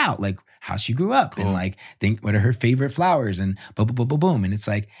 filling it out. Like, how she grew up and like think what are her favorite flowers and boom, boom, boom, boom, boom. And it's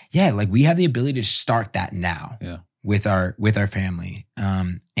like, yeah, like we have the ability to start that now with our family.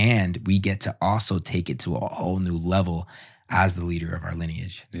 And we get to also take it to a whole new level as the leader of our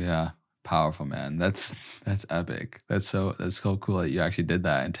lineage. Yeah. Powerful, man. That's epic. That's so cool that you actually did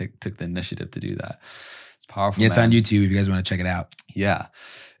that and took the initiative to do that. It's powerful. Yeah, it's on YouTube if you guys want to check it out. Yeah.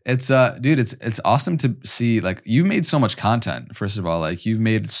 It's dude, it's awesome to see, like, you've made so much content. First of all, like, you've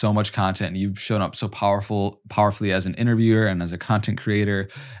made so much content and you've shown up so powerfully as an interviewer and as a content creator.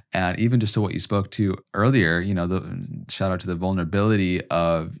 And even just to what you spoke to earlier, you know, the shout out to the vulnerability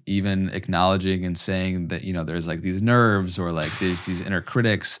of even acknowledging and saying that, you know, there's like these nerves or like there's these inner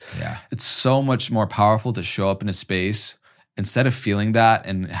critics. Yeah. It's so much more powerful to show up in a space instead of feeling that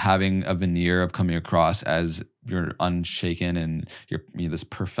and having a veneer of coming across as you're unshaken and you're this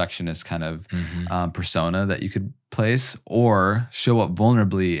perfectionist kind of persona that you could place, or show up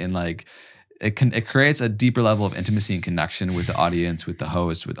vulnerably and like it creates a deeper level of intimacy and connection with the audience, with the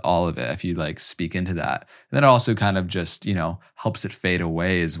host, with all of it. If you like speak into that, and then it also kind of just, you know, helps it fade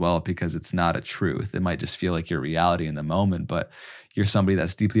away as well, because it's not a truth. It might just feel like your reality in the moment, but you're somebody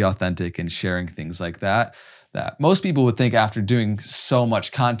that's deeply authentic and sharing things like that most people would think, after doing so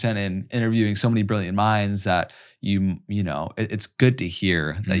much content and interviewing so many brilliant minds, that you know, it's good to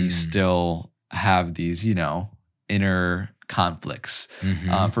hear that you still have these, you know, inner conflicts.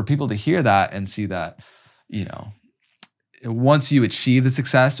 For people to hear that and see that, you know, once you achieve the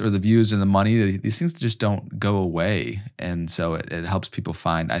success or the views and the money, these things just don't go away. And so it helps people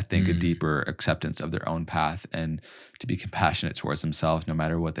find, I think, a deeper acceptance of their own path and to be compassionate towards themselves, no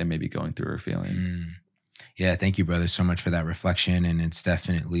matter what they may be going through or feeling. Yeah, thank you, brother, so much for that reflection. And it's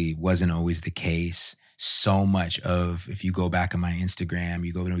definitely wasn't always the case. So much of, if you go back on my Instagram,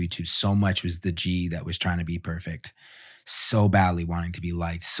 you go to YouTube, so much was the G that was trying to be perfect. So badly wanting to be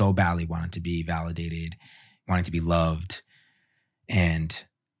liked, so badly wanting to be validated, wanting to be loved. And,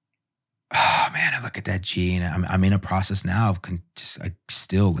 oh man, I look at that G and I'm in a process now of just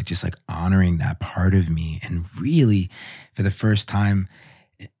honoring that part of me. And really, for the first time,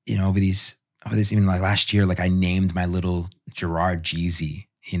 you know, over this, even like last year, like I named my little Gerard Jeezy,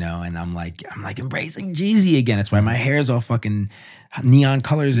 you know, and I'm like embracing Jeezy again. That's why my hair is all fucking neon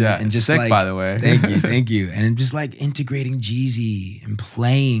colors and just sick, like, by the way. Thank you. And just like integrating Jeezy and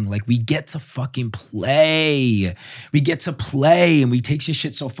playing, like we get to fucking play. We get to play and we take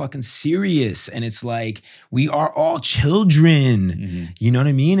shit so fucking serious. And it's like, we are all children. You know what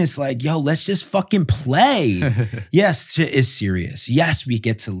I mean? It's like, yo, let's just fucking play. Yes, shit is serious. Yes, we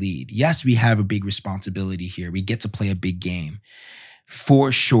get to lead. Yes, we have a big responsibility here. We get to play a big game.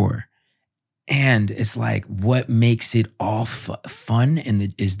 For sure. And it's like, what makes it all fun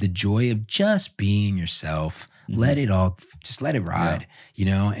is the joy of just being yourself. Let it ride, you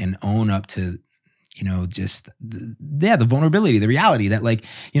know, and own up to, you know, just the vulnerability, the reality that, like,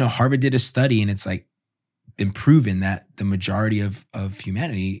 you know, Harvard did a study and it's like been proven that the majority of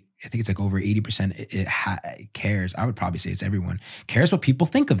humanity, I think it's like over 80% cares. I would probably say it's everyone cares what people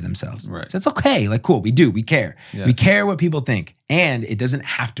think of themselves. Right. So it's okay. Like, cool. We care. Yeah. We care what people think. And it doesn't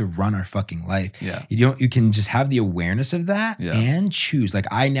have to run our fucking life. Yeah. You can just have the awareness of that and choose. Like,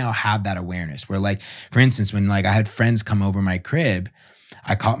 I now have that awareness where, like, for instance, when like I had friends come over my crib,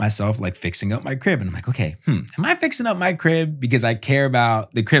 I caught myself like fixing up my crib. And I'm like, okay, am I fixing up my crib because I care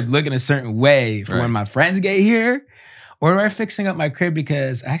about the crib looking a certain way for when my friends get here? Or am I fixing up my crib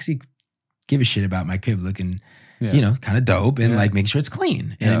because I actually give a shit about my crib looking, you know, kind of dope and like make sure it's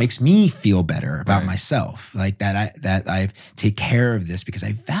clean. And it makes me feel better about myself. Like that I take care of this because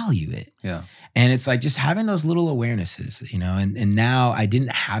I value it. Yeah. And it's like just having those little awarenesses, you know, and now I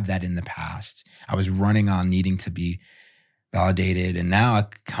didn't have that in the past. I was running on needing to be validated. And now I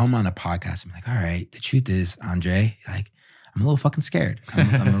come on a podcast. I'm like, all right, the truth is, Andre, like, I'm a little fucking scared.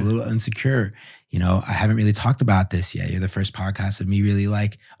 I'm a little insecure. You know, I haven't really talked about this yet. You're the first podcast of me really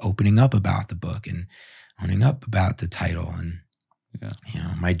like opening up about the book and owning up about the title and, you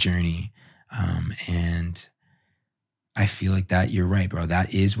know, my journey. And I feel like that, you're right, bro.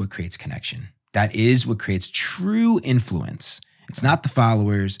 That is what creates connection. That is what creates true influence. It's not the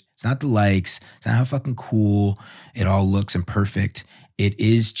followers. It's not the likes. It's not how fucking cool it all looks and perfect. It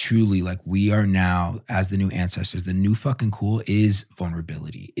is truly like we are now, as the new ancestors, the new fucking cool is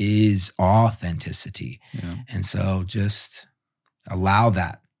vulnerability, is authenticity. Yeah. And so just allow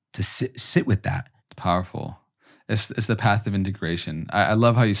that to sit with that. It's powerful. It's the path of integration. I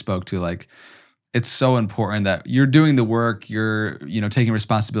love how you spoke to, like, it's so important that you're doing the work, you're, you know, taking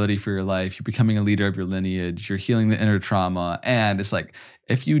responsibility for your life, you're becoming a leader of your lineage, you're healing the inner trauma. And it's like,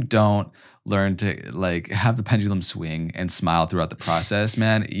 if you don't learn to like have the pendulum swing and smile throughout the process,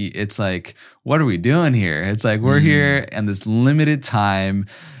 man, it's like, what are we doing here? It's like, we're here in this limited time.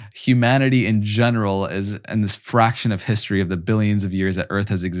 Humanity in general is in this fraction of history of the billions of years that Earth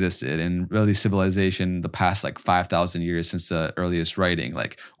has existed, and really civilization the past like 5,000 years since the earliest writing.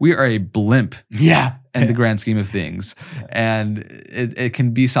 Like, we are a blimp in the grand scheme of things. And it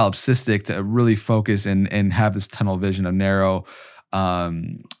can be solipsistic to really focus and have this tunnel vision of narrow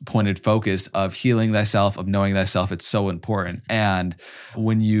pointed focus of healing thyself, of knowing thyself. It's so important. And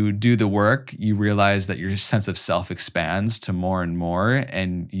when you do the work, you realize that your sense of self expands to more and more,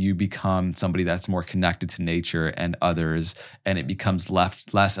 and you become somebody that's more connected to nature and others. And it becomes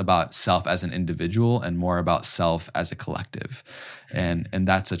less about self as an individual and more about self as a collective. And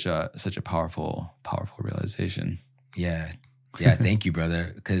that's such a powerful realization. Yeah. Yeah, thank you,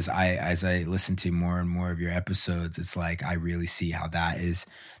 brother. Because as I listen to more and more of your episodes, it's like I really see how that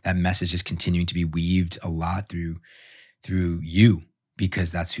message is continuing to be weaved a lot through you,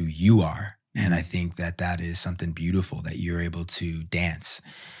 because that's who you are. And I think that is something beautiful, that you're able to dance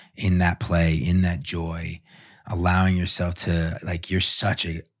in that play, in that joy, allowing yourself to, like, you're such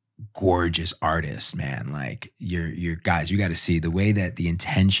a gorgeous artist, man. Like, you're guys, you got to see the way that the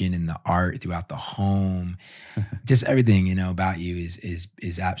intention and the art throughout the home, just everything, you know, about you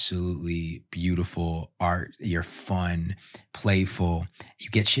is absolutely beautiful art. You're fun, playful. You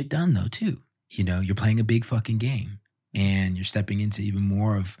get shit done though too. You know, you're playing a big fucking game, and you're stepping into even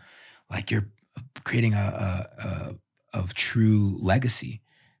more of, like, you're creating a true legacy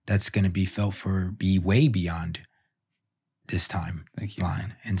that's going to be felt be way beyond this time. Thank you.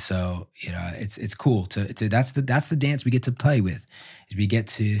 Line. And so, you know, it's cool to that's the dance we get to play with, is we get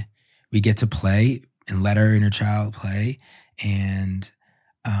to play and let our inner child play, and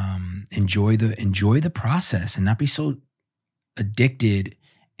enjoy the process, and not be so addicted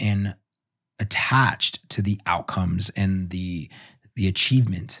and attached to the outcomes and the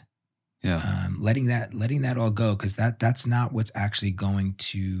achievement. Yeah. Letting that all go, because that's not what's actually going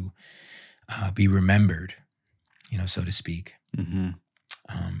to be remembered, you know, so to speak. Mm-hmm.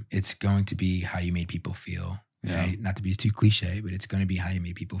 It's going to be how you made people feel, right? Not to be too cliche, but it's going to be how you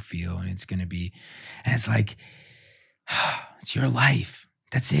made people feel. And it's like, it's your life.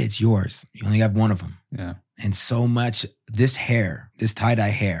 That's it. It's yours. You only have one of them. Yeah. And so much, this tie-dye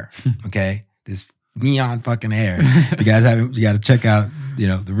hair, okay? This neon fucking hair. You guys you got to check out, you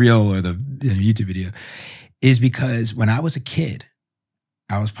know, the reel or the YouTube video, is because when I was a kid,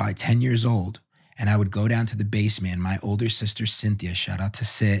 I was probably 10 years old, and I would go down to the basement. My older sister, Cynthia, shout out to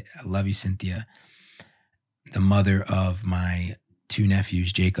Sit. I love you, Cynthia. The mother of my two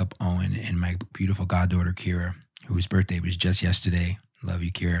nephews, Jacob, Owen, and my beautiful goddaughter, Kira, whose birthday was just yesterday. Love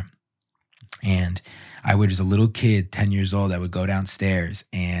you, Kira. And I would, as a little kid, 10 years old, I would go downstairs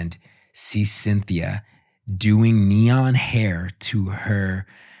and see Cynthia doing neon hair to her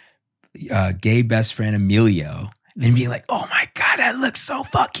gay best friend, Emilio, and being like, oh my God, that looks so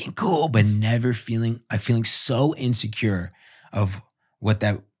fucking cool, but never feeling so insecure of what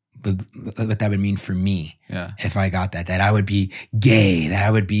that would mean for me. Yeah. If I got that I would be gay, that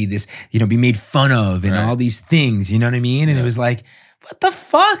I would be this, you know, be made fun of and all these things, you know what I mean? And it was like, what the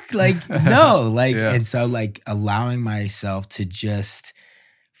fuck? Like, no, like, and so, like, allowing myself to just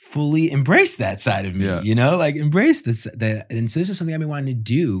fully embrace that side of me, you know, like, embrace that. And so this is something I've been wanting to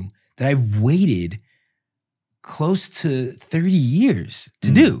do, that I've waited close to 30 years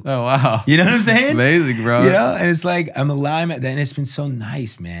to do. Oh, wow. You know what I'm saying? Amazing, bro. You know, and it's like, I'm allowing it. And it's been so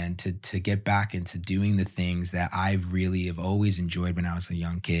nice, man, to get back into doing the things that I really have always enjoyed when I was a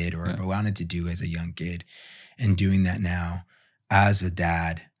young kid, or I wanted to do as a young kid, and doing that now as a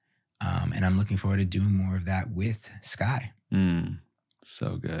dad. And I'm looking forward to doing more of that with Sky.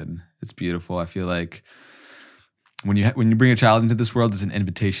 So good. It's beautiful. I feel like when you bring a child into this world, it's an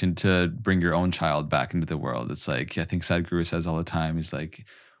invitation to bring your own child back into the world. It's like, I think Sadhguru says all the time, he's like,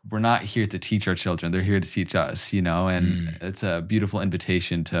 we're not here to teach our children. They're here to teach us, you know, and it's a beautiful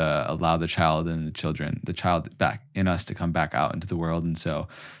invitation to allow the child back in us to come back out into the world. And so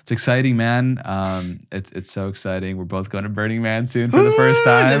it's exciting, man. It's so exciting. We're both going to Burning Man soon for the first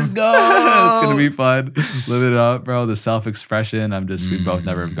time. Let's go. It's going to be fun. Live it up, bro. The self-expression. We both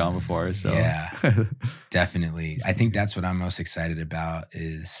never have gone before. So yeah, definitely. I think that's what I'm most excited about,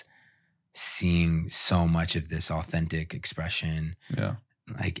 is seeing so much of this authentic expression. Yeah.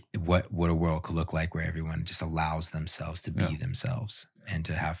 Like what a world could look like, where everyone just allows themselves to be themselves and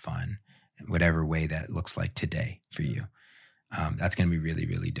to have fun, whatever way that looks like today for you. That's going to be really,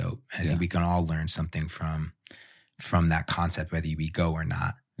 really dope. I think we can all learn something from that concept, whether we go or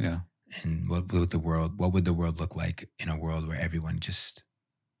not. Yeah. And what would the world look like in a world where everyone just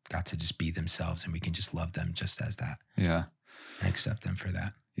got to just be themselves, and we can just love them just as that. Yeah. And accept them for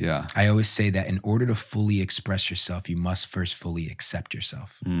that. Yeah. I always say that in order to fully express yourself, you must first fully accept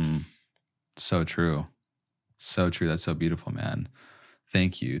yourself. So true. So true. That's so beautiful, man.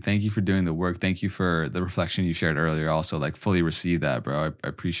 Thank you. Thank you for doing the work. Thank you for the reflection you shared earlier. Also, like fully receive that, bro. I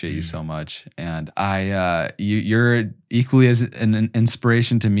appreciate you so much. And you're equally as an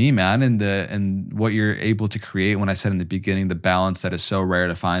inspiration to me, man. And what you're able to create. When I said in the beginning, the balance that is so rare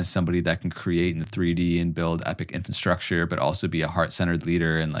to find somebody that can create in the 3D and build epic infrastructure, but also be a heart-centered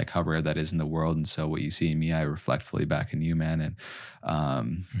leader, and like how rare that is in the world. And so what you see in me, I reflect fully back in you, man. And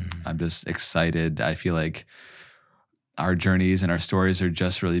I'm just excited. I feel like our journeys and our stories are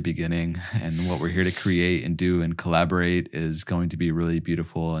just really beginning, and what we're here to create and do and collaborate is going to be really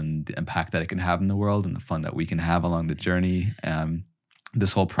beautiful, and the impact that it can have in the world and the fun that we can have along the journey.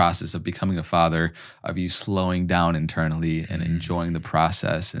 This whole process of becoming a father, of you slowing down internally and enjoying the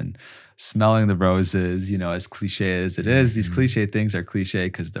process and smelling the roses, as cliche as it is, these cliche things are cliche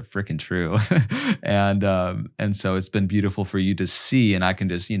because they're freaking true. And so it's been beautiful for you to see. And I can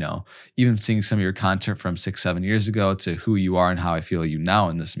just, even seeing some of your content from 6-7 years ago to who you are and how I feel you now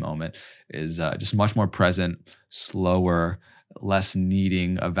in this moment is just much more present, slower, less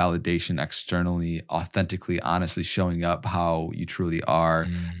needing a validation externally, authentically, honestly showing up how you truly are.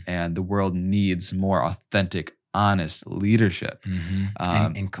 And the world needs more authentic, honest leadership.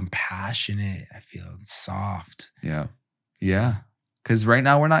 And compassionate, I feel, soft. Yeah. Because right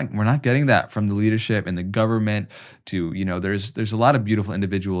now we're not getting that from the leadership and the government. To there's a lot of beautiful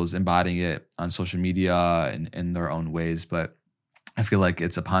individuals embodying it on social media and in their own ways, but I feel like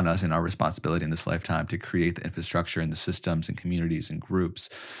it's upon us and our responsibility in this lifetime to create the infrastructure and the systems and communities and groups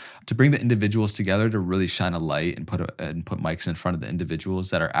to bring the individuals together to really shine a light and put mics in front of the individuals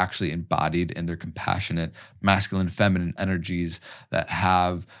that are actually embodied in their compassionate, masculine, feminine energies that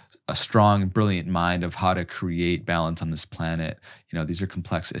have a strong, brilliant mind of how to create balance on this planet. These are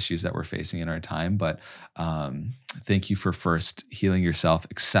complex issues that we're facing in our time, but thank you for first healing yourself,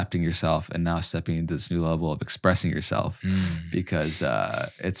 accepting yourself, and now stepping into this new level of expressing yourself, because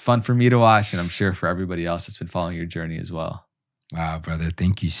it's fun for me to watch, and I'm sure for everybody else that's been following your journey as well. Wow, brother.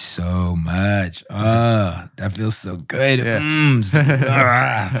 Thank you so much. That feels so good. Just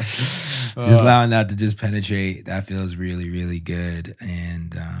allowing that to just penetrate. That feels really, really good.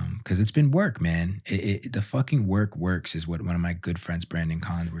 And because it's been work, man. The fucking work works is what one of my good friends, Brandon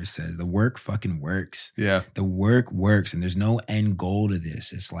Conworth, says. The work fucking works. Yeah. The work works. And there's no end goal to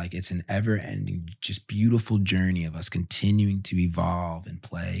this. It's like it's an ever-ending, just beautiful journey of us continuing to evolve and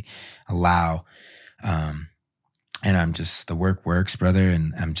play, allow. And the work works, brother.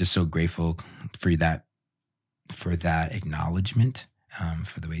 And I'm just so grateful for that acknowledgement,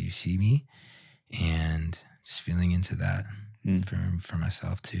 for the way you see me, and just feeling into that for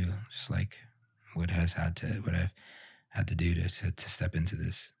myself too. Just like what I've had to do to step into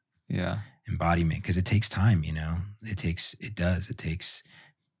this embodiment. Cause it takes time, it takes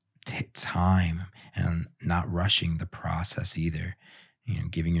time, and not rushing the process either,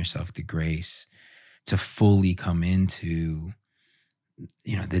 giving yourself the grace to fully come into,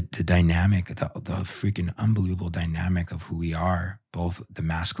 the dynamic, the freaking unbelievable dynamic of who we are, both the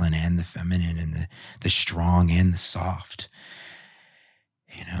masculine and the feminine, and the strong and the soft,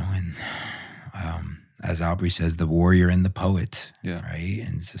 and as Aubrey says, the warrior and the poet, right?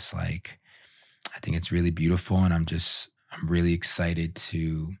 And it's just like, I think it's really beautiful, and I'm really excited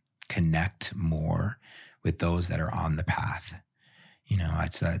to connect more with those that are on the path.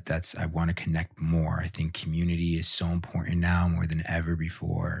 I want to connect more. I think community is so important now more than ever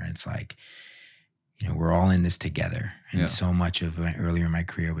before. And it's like, we're all in this together. And so much of earlier in my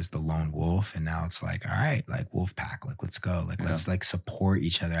career was the lone wolf. And now it's like, all right, like wolf pack, like, let's go. Like, let's like support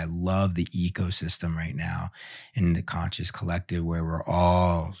each other. I love the ecosystem right now in the conscious collective where we're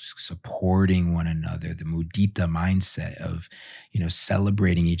all supporting one another. The mudita mindset of,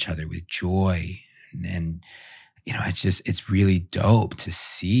 celebrating each other with joy and it's really dope to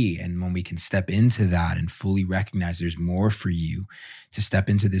see. And when we can step into that and fully recognize there's more for you to step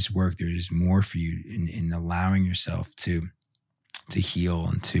into this work, there is more for you in allowing yourself to heal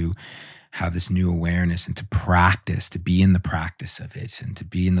and to have this new awareness and to practice, to be in the practice of it and to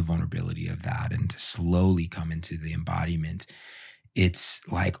be in the vulnerability of that and to slowly come into the embodiment. It's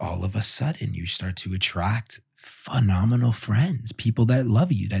like all of a sudden you start to attract phenomenal friends, people that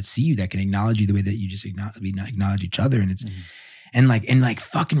love you, that see you, that can acknowledge you the way that you just acknowledge each other. And it's, and like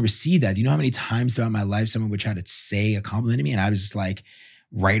fucking receive that. You know how many times throughout my life someone would try to say a compliment to me and I was just like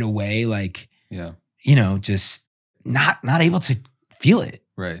right away, like, just not able to feel it.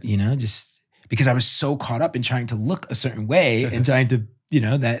 Right. Just because I was so caught up in trying to look a certain way and trying to,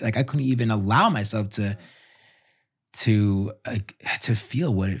 that like I couldn't even allow myself to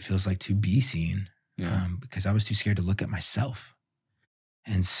feel what it feels like to be seen. Because I was too scared to look at myself.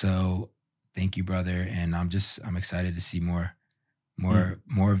 And so thank you, brother. And I'm excited to see more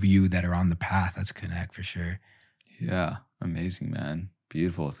more of you that are on the path. Let's connect for sure. Yeah. Amazing, man.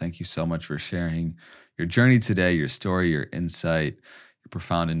 Beautiful. Thank you so much for sharing your journey today, your story, your insight, your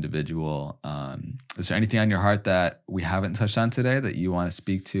profound individual. Is there anything on your heart that we haven't touched on today that you want to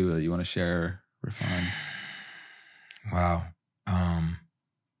speak to, that you want to share, refine? Wow.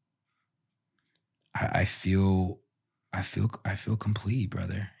 I feel complete,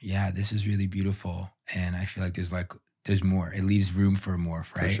 brother. Yeah, this is really beautiful. And I feel like there's more. It leaves room for more,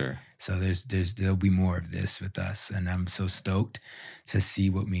 right? For sure. So there'll be more of this with us. And I'm so stoked to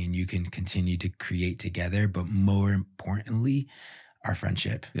see what me and you can continue to create together. But more importantly, our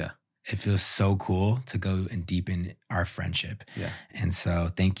friendship. Yeah. It feels so cool to go and deepen our friendship. Yeah. And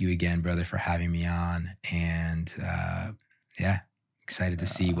so thank you again, brother, for having me on. And excited to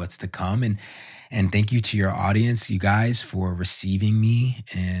see what's to come. And thank you to your audience, you guys, for receiving me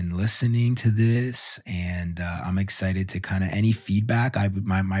and listening to this. And I'm excited to kind of any feedback.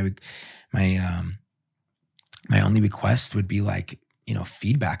 My only request would be like,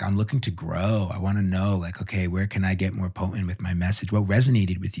 feedback. I'm looking to grow. I want to know, like, okay, where can I get more potent with my message? What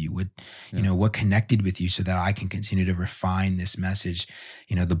resonated with you? What connected with you so that I can continue to refine this message?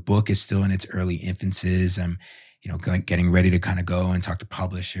 The book is still in its early infancies. I'm, getting ready to kind of go and talk to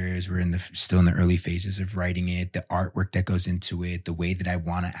publishers. We're still in the early phases of writing it, the artwork that goes into it, the way that I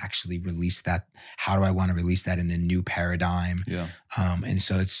want to actually release that. How do I want to release that in a new paradigm? Yeah. And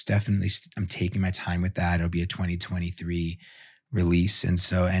so it's definitely, I'm taking my time with that. It'll be a 2023 release. And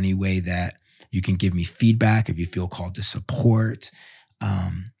so any way that you can give me feedback, if you feel called to support,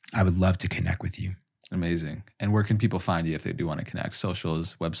 I would love to connect with you. Amazing. And where can people find you if they do want to connect?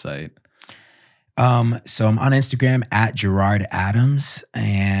 Socials, website? So I'm on Instagram at Gerard Adams,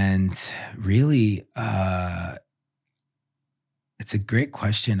 and really, it's a great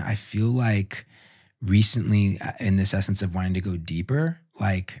question. I feel like recently, in this essence of wanting to go deeper,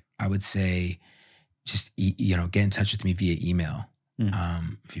 like I would say, just get in touch with me via email,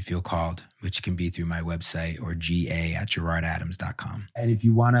 if you feel called, which can be through my website or ga@gerardadams.com. And if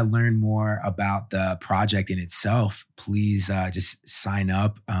you want to learn more about the project in itself, please just sign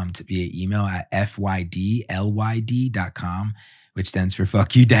up to via email at fydlyd.com, which stands for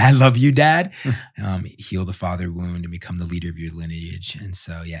fuck you, dad, love you, dad. Heal the father wound and become the leader of your lineage. And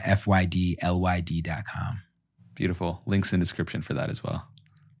so, fydlyd.com. Beautiful. Links in the description for that as well.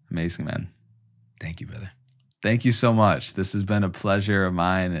 Amazing, man. Thank you, brother. Thank you so much. This has been a pleasure of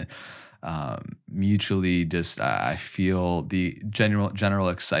mine. Mutually, I feel the general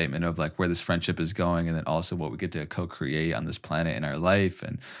excitement of like where this friendship is going, and then also what we get to co-create on this planet in our life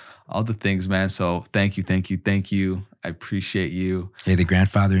and all the things, man. So thank you. I appreciate you. Hey, the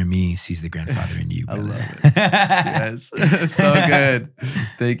grandfather in me sees the grandfather in you, brother. I love it. Yes. So good.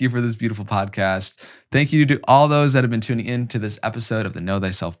 Thank you for this beautiful podcast. Thank you to all those that have been tuning in to this episode of the Know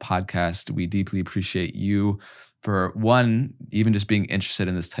Thyself podcast. We deeply appreciate you for one, even just being interested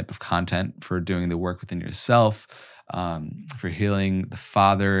in this type of content, for doing the work within yourself, for healing the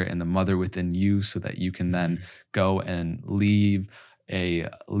father and the mother within you so that you can then go and lead your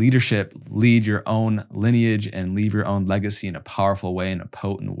own lineage and leave your own legacy in a powerful way, in a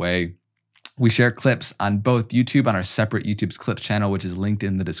potent way. We share clips on both YouTube, on our separate YouTube's clips channel, which is linked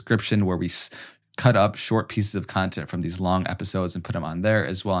in the description, where we cut up short pieces of content from these long episodes and put them on there,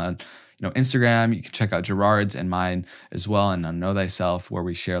 as well on Instagram. You can check out Gerard's and mine as well, and on Know Thyself, where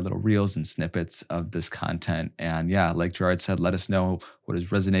we share little reels and snippets of this content. And yeah, like Gerard said, let us know what has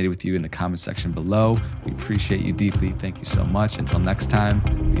resonated with you in the comment section below. We appreciate you deeply. Thank you so much. Until next time,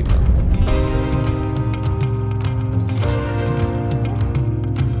 be well.